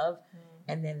really love,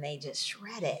 and then they just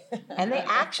shred it. And they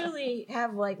actually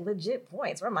have like legit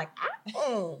points where I'm like,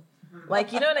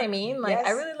 like, you know what I mean? Like, Yes.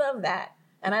 I really love that.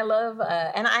 And I love,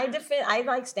 and I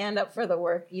like stand up for the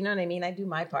work. You know what I mean? I do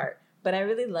my part, but I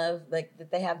really love like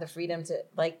that they have the freedom to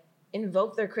like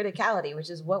invoke their criticality, which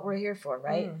is what we're here for,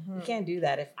 right? You can't do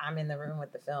that if I'm in the room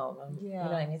with the film. You know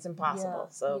what I mean? It's impossible.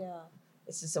 So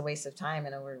it's just a waste of time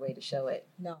and a weird way to show it.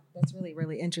 No, that's really,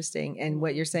 really interesting. And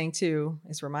what you're saying too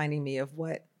is reminding me of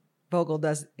what Vogel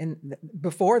does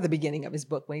before the beginning of his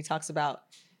book, when he talks about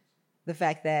the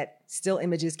fact that still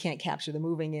images can't capture the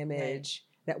moving image,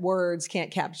 that words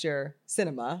can't capture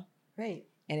cinema. Right.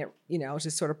 And it,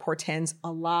 just sort of portends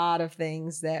a lot of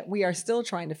things that we are still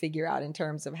trying to figure out in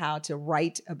terms of how to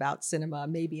write about cinema,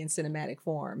 maybe in cinematic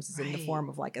forms, in the form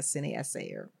of like a cine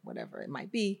essay or whatever it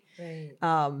might be. Right.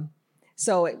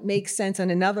 So it makes sense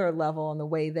on another level in the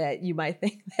way that you might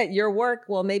think that your work,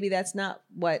 well, maybe that's not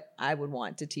what I would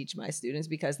want to teach my students,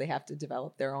 because they have to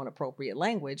develop their own appropriate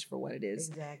language for what it is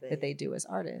that they do as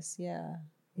artists. Yeah.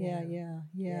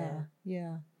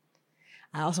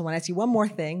 I also want to ask you one more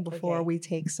thing before we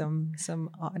take some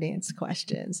audience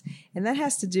questions. And that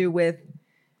has to do with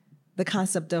the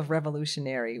concept of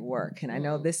revolutionary work. And I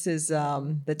know this is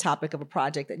the topic of a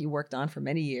project that you worked on for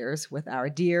many years with our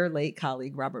dear late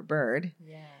colleague, Robert Byrd.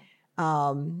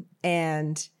 Yeah.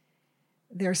 And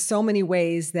there's so many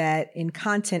ways that in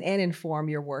content and in form,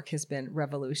 your work has been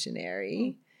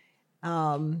revolutionary.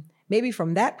 Maybe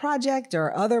from that project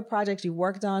or other projects you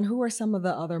worked on, who are some of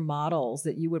the other models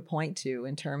that you would point to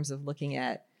in terms of looking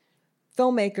at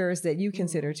filmmakers that you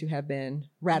consider to have been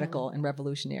radical and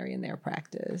revolutionary in their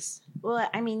practice? Well,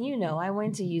 I mean, I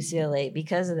went to UCLA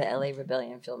because of the LA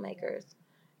Rebellion filmmakers.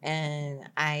 And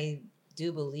I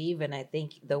do believe, and I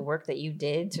think the work that you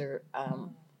did to,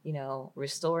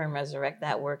 restore and resurrect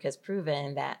that work has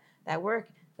proven that that work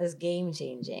was game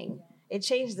changing. It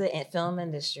changed the film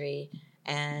industry,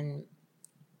 and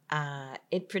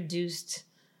it produced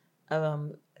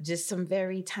just some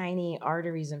very tiny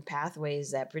arteries and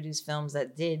pathways that produced films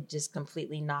that did just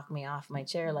completely knock me off my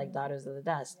chair, like Daughters of the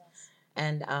Dust,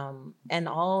 and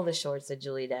all the shorts that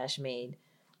Julie Dash made,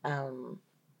 and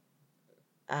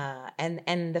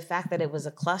the fact that it was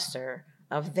a cluster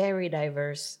of very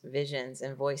diverse visions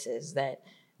and voices, that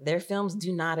their films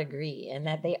do not agree, and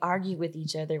that they argue with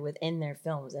each other within their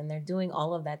films, and they're doing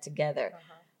all of that together.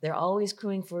 They're always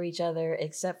crewing for each other,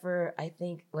 except for, I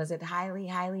think, was it Hailey?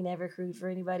 Hailey never crewed for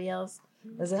anybody else.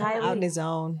 Was it Hailey? Out on his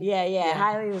own. Yeah.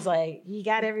 Hailey was like, he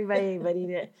got everybody, but he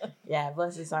didn't. Yeah,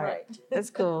 bless his heart. Right. That's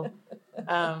cool.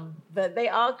 But they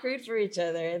all crewed for each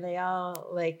other, and they all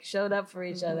like showed up for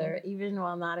each other, even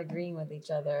while not agreeing with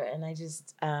each other. And I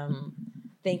just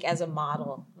think as a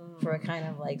model for a kind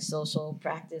of like social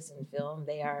practice in film,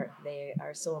 they are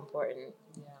so important.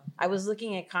 Yeah. I was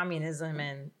looking at communism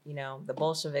and, the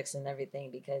Bolsheviks and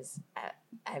everything, because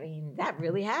I mean, that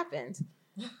really happened.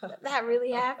 That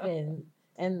really happened.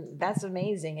 And that's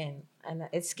amazing. And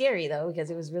it's scary though,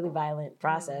 because it was a really violent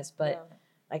process. But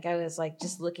like, I was like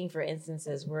just looking for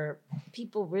instances where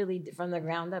people really from the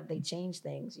ground up, they change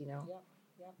things, Yep.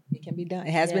 It can be done.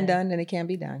 It has been done, and it can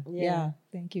be done. Yeah.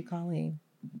 Thank you, Cauleen.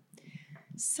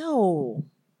 So,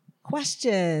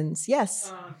 questions?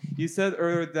 Yes. You said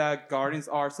earlier that Guardians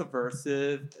are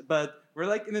subversive, but we're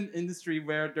like in an industry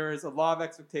where there's a lot of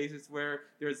expectations, where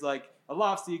there's like a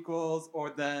lot of sequels, or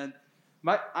then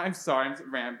I'm sorry,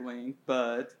 I'm rambling,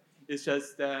 but it's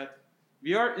just that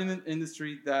we are in an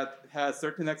industry that has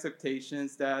certain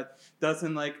expectations that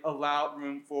doesn't like allow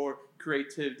room for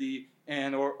creativity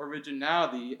and or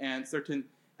originality and certain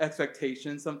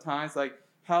expectations sometimes. Like,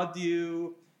 how do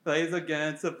you play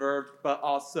against the verb, but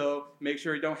also make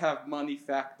sure you don't have money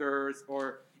factors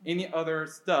or any other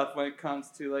stuff when it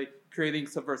comes to like creating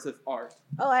subversive art?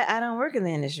 Oh, I don't work in the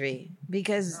industry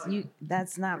because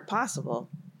that's not possible.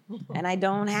 And I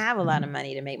don't have a lot of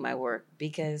money to make my work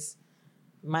because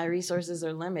my resources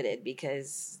are limited,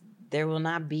 because there will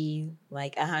not be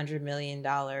like $100 million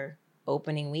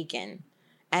opening weekend.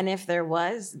 And if there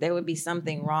was, there would be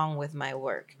something wrong with my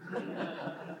work.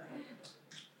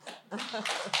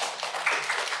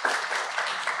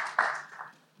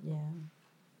 Yeah.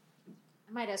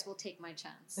 I might as well take my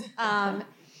chance.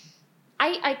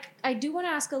 I do want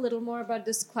to ask a little more about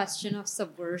this question of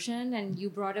subversion, and you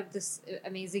brought up this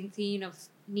amazing theme of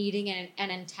needing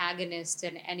an antagonist,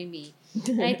 an enemy.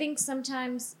 And I think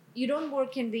sometimes you don't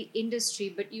work in the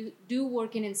industry, but you do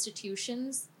work in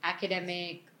institutions,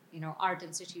 academic, art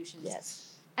institutions.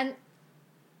 Yes. And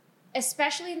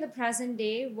especially in the present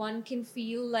day, one can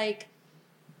feel like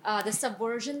the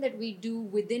subversion that we do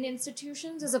within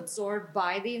institutions is absorbed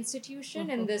by the institution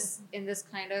in this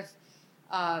kind of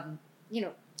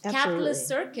capitalist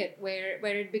circuit where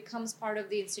it becomes part of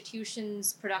the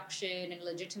institution's production and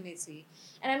legitimacy.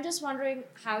 And I'm just wondering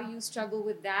how you struggle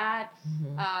with that,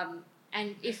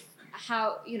 and if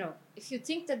you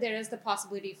think that there is the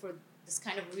possibility for this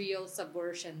kind of real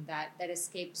subversion that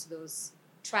escapes those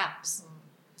traps.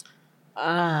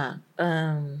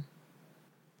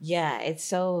 Yeah, it's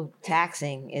so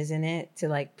taxing, isn't it, to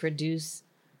like produce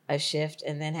a shift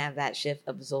and then have that shift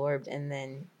absorbed and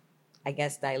then, I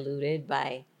guess, diluted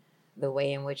by the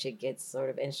way in which it gets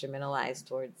sort of instrumentalized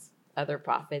towards other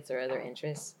profits or other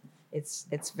interests.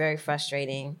 It's very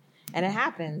frustrating, and it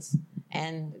happens.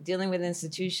 And dealing with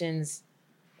institutions,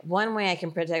 one way I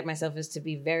can protect myself is to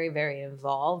be very, very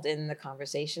involved in the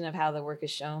conversation of how the work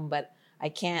is shown, but I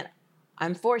can't.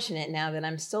 I'm fortunate now that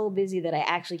I'm so busy that I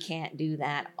actually can't do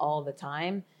that all the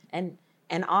time. And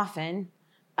often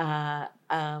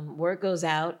work goes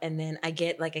out and then I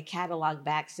get like a catalog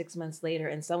back 6 months later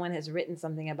and someone has written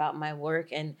something about my work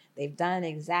and they've done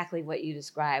exactly what you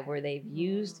described, where they've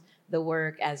used the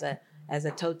work as a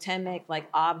totemic like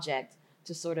object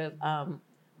to sort of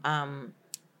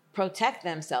protect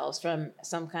themselves from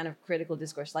some kind of critical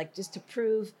discourse, like just to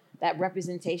prove that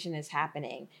representation is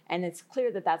happening. And it's clear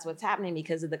that that's what's happening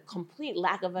because of the complete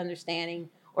lack of understanding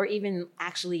or even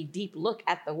actually deep look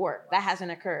at the work. That hasn't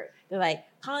occurred. They're like,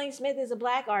 Cauleen Smith is a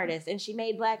Black artist and she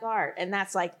made Black art. And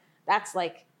that's like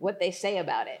what they say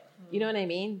about it. You know what I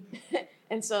mean?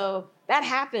 And so that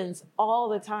happens all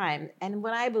the time. And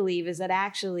what I believe is that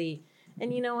actually,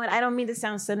 and you know what, I don't mean to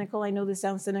sound cynical. I know this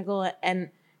sounds cynical and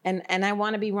I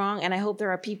want to be wrong. And I hope there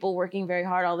are people working very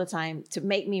hard all the time to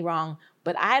make me wrong.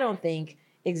 But I don't think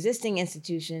existing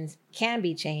institutions can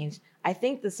be changed. I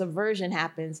think the subversion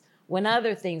happens when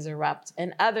other things erupt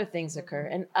and other things occur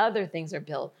and other things are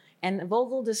built. And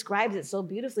Vogel describes it so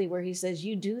beautifully where he says,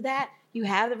 you do that, you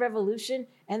have the revolution,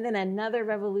 and then another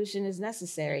revolution is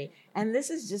necessary. And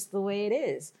this is just the way it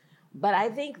is. But I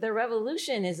think the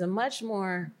revolution is a much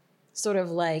more sort of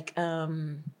like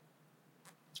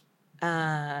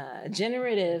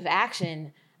generative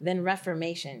action than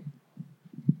reformation.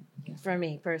 For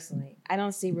me personally, I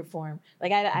don't see reform.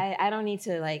 Like I don't need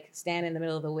to like stand in the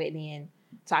middle of the Whitney and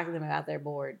talk to them about their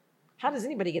board. How does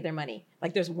anybody get their money?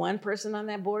 Like there's one person on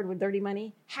that board with dirty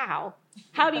money? How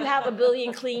do you have $1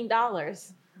 billion clean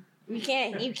dollars? You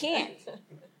can't.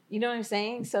 You know what I'm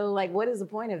saying? So like, what is the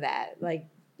point of that? Like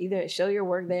either show your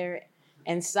work there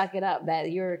and suck it up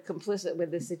that you're complicit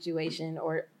with this situation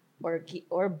or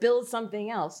build something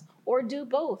else or do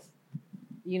both,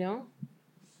 you know?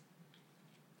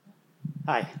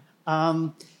 Hi.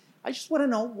 I just want to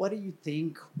know, what do you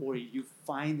think, or you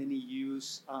find any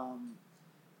use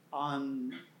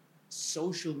on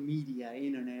social media,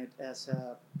 internet, as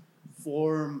a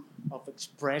form of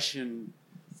expression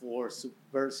for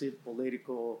subversive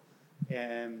political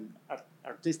and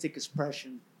artistic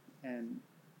expression? And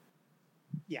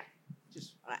yeah,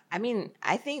 just... I mean,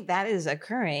 I think that is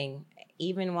occurring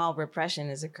even while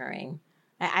repression is occurring.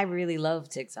 I really love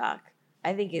TikTok.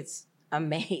 I think it's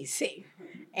amazing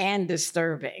and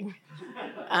disturbing.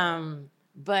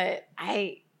 But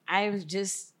I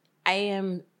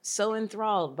am so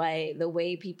enthralled by the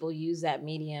way people use that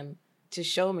medium to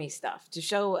show me stuff, to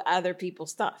show other people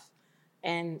stuff.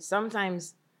 And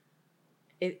sometimes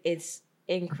it's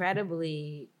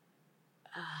incredibly,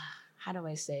 how do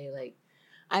I say, like,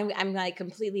 I'm like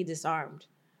completely disarmed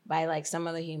by like some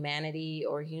of the humanity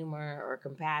or humor or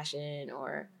compassion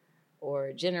or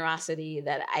generosity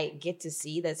that I get to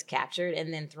see that's captured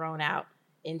and then thrown out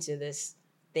into this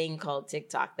thing called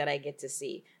TikTok that I get to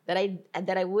see that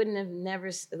I would have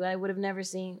never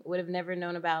seen, would have never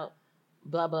known about,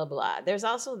 blah blah blah. There's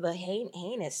also the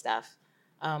heinous stuff,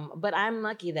 but I'm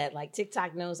lucky that like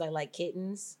TikTok knows I like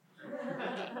kittens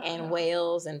and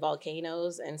whales and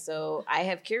volcanoes, and so I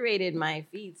have curated my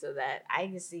feed so that I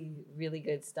can see really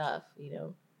good stuff.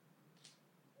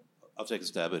 I'll take a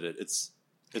stab at it. It's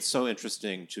so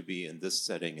interesting to be in this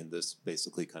setting, in this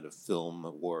basically kind of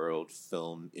film world,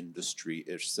 film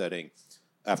industry-ish setting,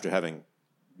 after having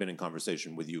been in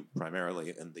conversation with you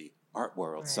primarily in the art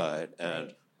world side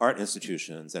and art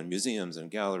institutions and museums and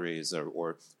galleries,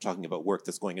 or talking about work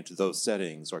that's going into those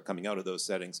settings or coming out of those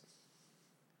settings.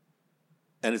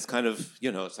 And it's kind of,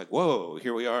 it's like, whoa,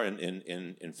 here we are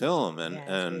in film, and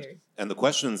the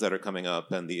questions that are coming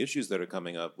up and the issues that are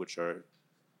coming up, which are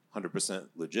 100%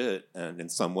 legit and in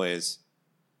some ways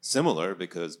similar,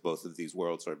 because both of these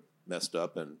worlds are messed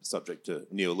up and subject to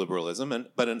neoliberalism,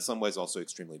 but in some ways also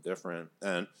extremely different.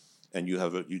 And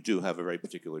you do have a very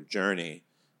particular journey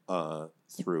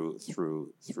through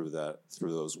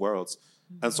those worlds.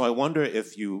 And so I wonder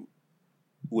if you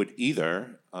would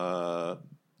either. I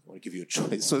want to give you a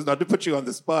choice, so as not to put you on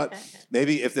the spot.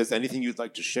 Maybe if there's anything you'd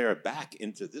like to share back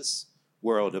into this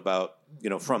world about,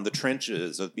 from the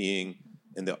trenches of being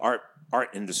in the art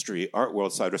industry, art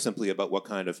world side, or simply about what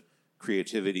kind of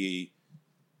creativity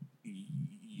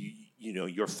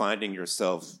you're finding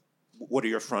yourself. What are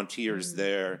your frontiers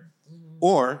there?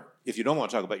 Or if you don't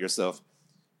want to talk about yourself,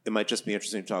 it might just be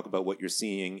interesting to talk about what you're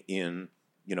seeing in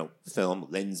film,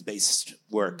 lens-based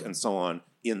work, and so on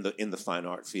in the fine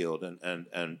art field,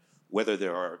 and whether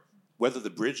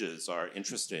the bridges are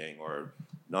interesting or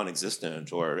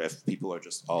non-existent, or if people are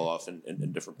just all off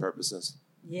in different purposes.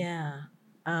 Yeah.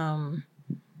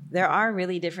 There are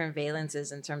really different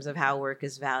valences in terms of how work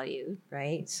is valued,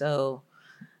 right? So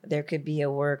there could be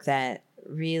a work that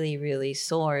really, really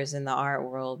soars in the art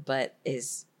world, but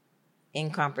is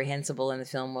incomprehensible in the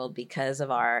film world because of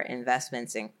our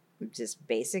investments in just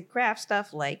basic craft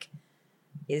stuff, like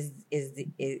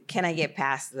can I get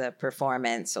past the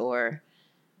performance, or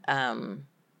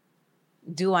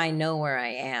do I know where I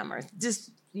am, or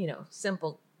just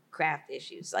simple craft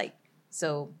issues. Like,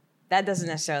 so that doesn't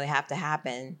necessarily have to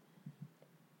happen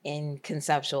in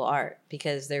conceptual art,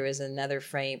 because there is another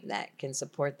frame that can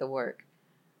support the work.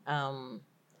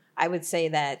 I would say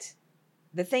that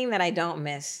the thing that I don't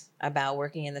miss about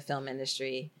working in the film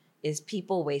industry is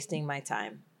people wasting my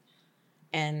time.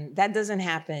 And that doesn't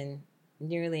happen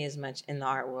nearly as much in the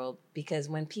art world, because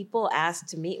when people ask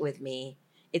to meet with me,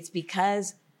 it's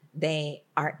because they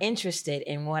are interested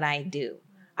in what I do.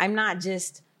 I'm not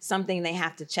just something they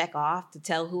have to check off to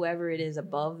tell whoever it is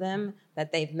above them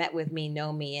that they've met with me,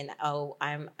 know me, and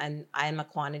I'm a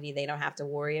quantity they don't have to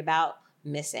worry about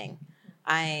missing.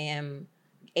 I am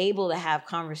able to have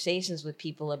conversations with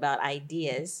people about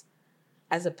ideas,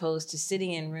 as opposed to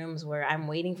sitting in rooms where I'm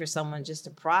waiting for someone just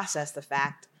to process the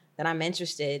fact that I'm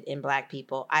interested in Black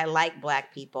people. I like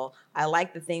Black people. I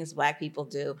like the things Black people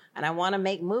do. And I want to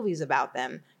make movies about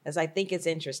them because I think it's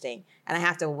interesting. And I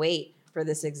have to wait for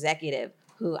this executive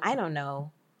who, I don't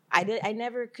know, I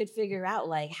never could figure out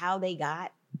like how they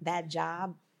got that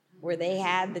job where they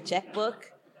had the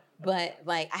checkbook. But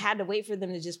like I had to wait for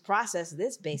them to just process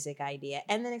this basic idea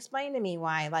and then explain to me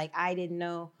why like I didn't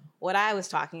know what I was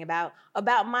talking about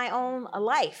my own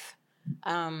life.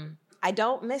 I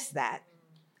don't miss that.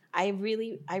 I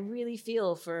really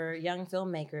feel for young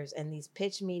filmmakers and these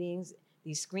pitch meetings,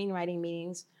 these screenwriting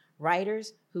meetings,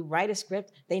 writers who write a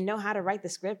script, they know how to write the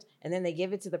script, and then they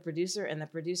give it to the producer, and the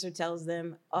producer tells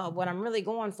them, oh, what I'm really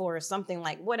going for is something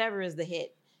like whatever is the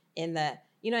hit in the,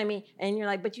 you know what I mean? And you're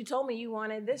like, but you told me you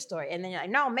wanted this story. And then you're like,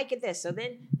 no, make it this. So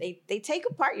then they take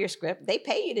apart your script, they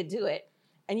pay you to do it,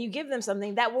 and you give them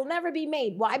something that will never be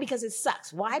made. Why? Because it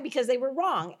sucks. Why? Because they were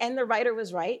wrong and the writer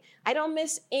was right. I don't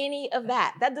miss any of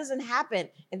that. That doesn't happen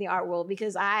in the art world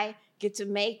because I get to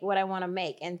make what I want to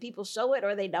make. And people show it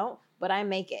or they don't, but I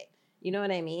make it. You know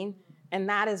what I mean? And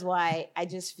that is why I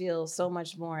just feel so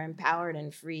much more empowered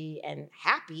and free and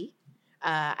happy.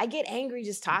 I get angry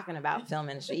just talking about film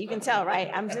industry. You can tell, right?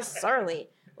 I'm just surly.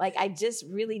 Like I just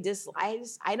really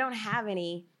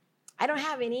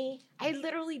I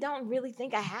literally don't really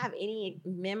think I have any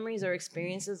memories or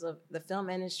experiences of the film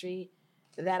industry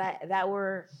that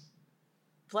were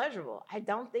pleasurable. I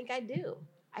don't think I do.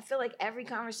 I feel like every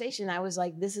conversation I was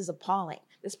like, this is appalling.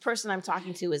 This person I'm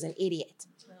talking to is an idiot.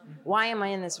 Why am I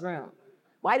in this room?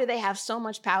 Why do they have so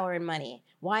much power and money?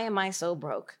 Why am I so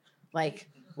broke? Like,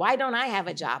 Why don't I have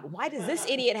a job? Why does this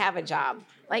idiot have a job?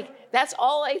 Like, that's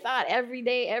all I thought every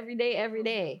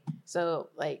day. So,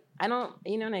 like, I don't,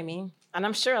 you know what I mean? And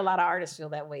I'm sure a lot of artists feel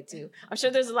that way too. I'm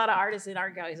sure there's a lot of artists in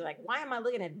art galleries who are like, why am I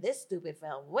looking at this stupid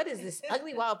film? What is this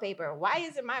ugly wallpaper? Why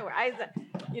is it my work?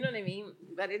 You know what I mean?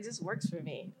 But it just works for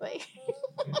me. Like,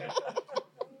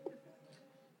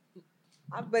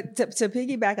 But to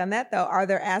piggyback on that, though, are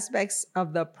there aspects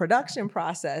of the production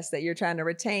process that you're trying to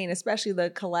retain, especially the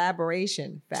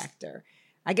collaboration factor?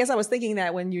 I guess I was thinking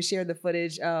that when you shared the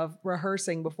footage of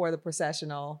rehearsing before the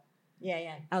processional,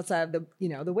 outside of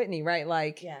the Whitney, right?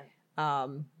 Like,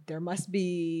 there must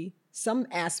be some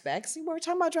aspects. We were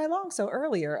talking about Dry Long so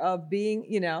earlier of being,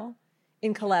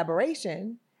 in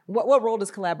collaboration. What role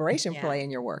does collaboration play in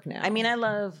your work now? I mean, I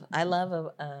love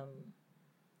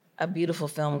a beautiful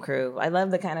film crew. I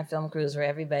love the kind of film crews where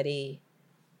everybody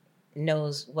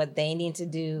knows what they need to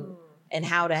do and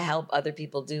how to help other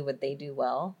people do what they do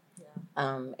well.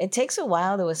 Yeah. It takes a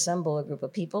while to assemble a group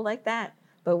of people like that,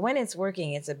 but when it's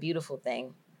working, it's a beautiful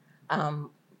thing.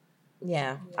 I'll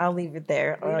leave it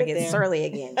there, or I get surly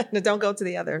again. No, don't go to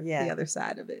the other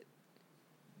side of it.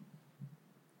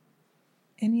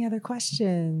 Any other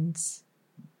questions?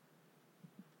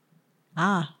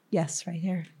 Yes, right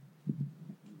here.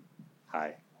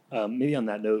 Hi. Maybe on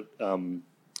that note,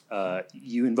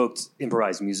 you invoked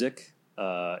improvised music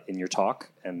in your talk,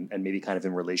 and maybe kind of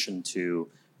in relation to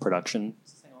production.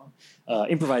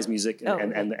 Improvised music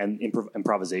and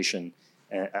improvisation.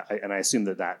 And I assume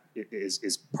that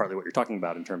is partly what you're talking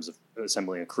about in terms of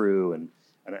assembling a crew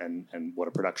and what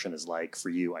a production is like for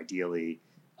you, ideally.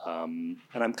 And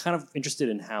I'm kind of interested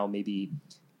in how maybe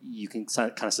you can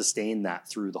kind of sustain that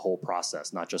through the whole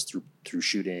process, not just through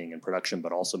shooting and production,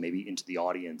 but also maybe into the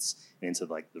audience and into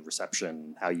like the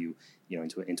reception, how you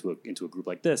into a group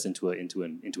like this, into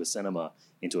a cinema,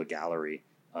 into a gallery.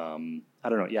 I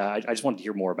don't know. Yeah, I just wanted to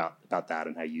hear more about that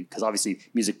and how you, because obviously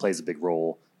music plays a big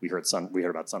role. We heard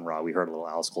about Sun Ra. We heard a little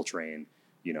Alice Coltrane.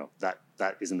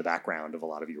 That is in the background of a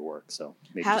lot of your work. So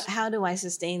maybe how do I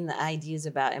sustain the ideas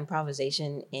about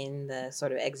improvisation in the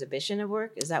sort of exhibition of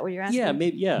work? Is that what you're asking?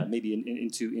 Maybe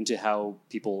into how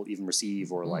people even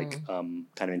receive or kind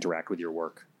of interact with your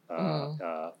work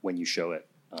when you show it.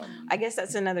 I guess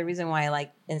that's another reason why I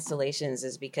like installations,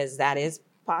 is because that is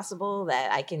possible,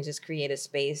 that I can just create a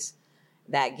space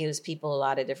that gives people a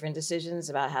lot of different decisions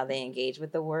about how they engage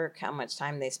with the work, how much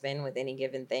time they spend with any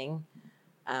given thing.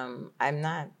 I'm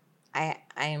not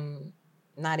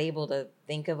able to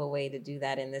think of a way to do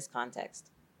that in this context.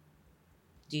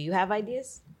 Do you have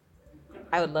ideas?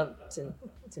 I would love to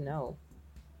know.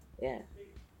 Yeah.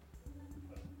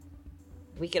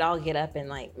 We could all get up and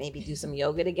like maybe do some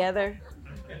yoga together.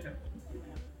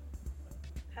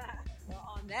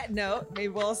 Well, on that note, maybe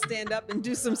we'll all stand up and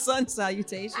do some sun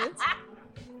salutations.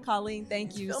 Cauleen,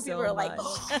 thank you so people are much. like,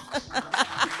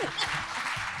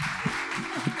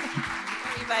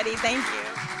 everybody, thank you.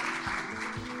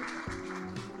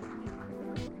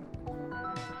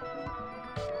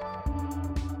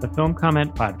 The Film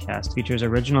Comment podcast features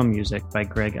original music by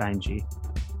Greg Einge.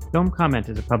 Film Comment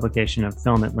is a publication of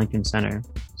Film at Lincoln Center.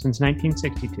 Since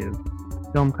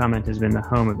 1962, Film Comment has been the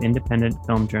home of independent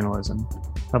film journalism,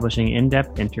 publishing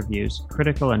in-depth interviews,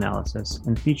 critical analysis,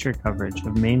 and feature coverage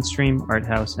of mainstream, art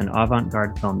house, and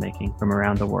avant-garde filmmaking from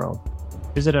around the world.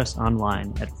 Visit us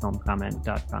online at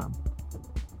filmcomment.com.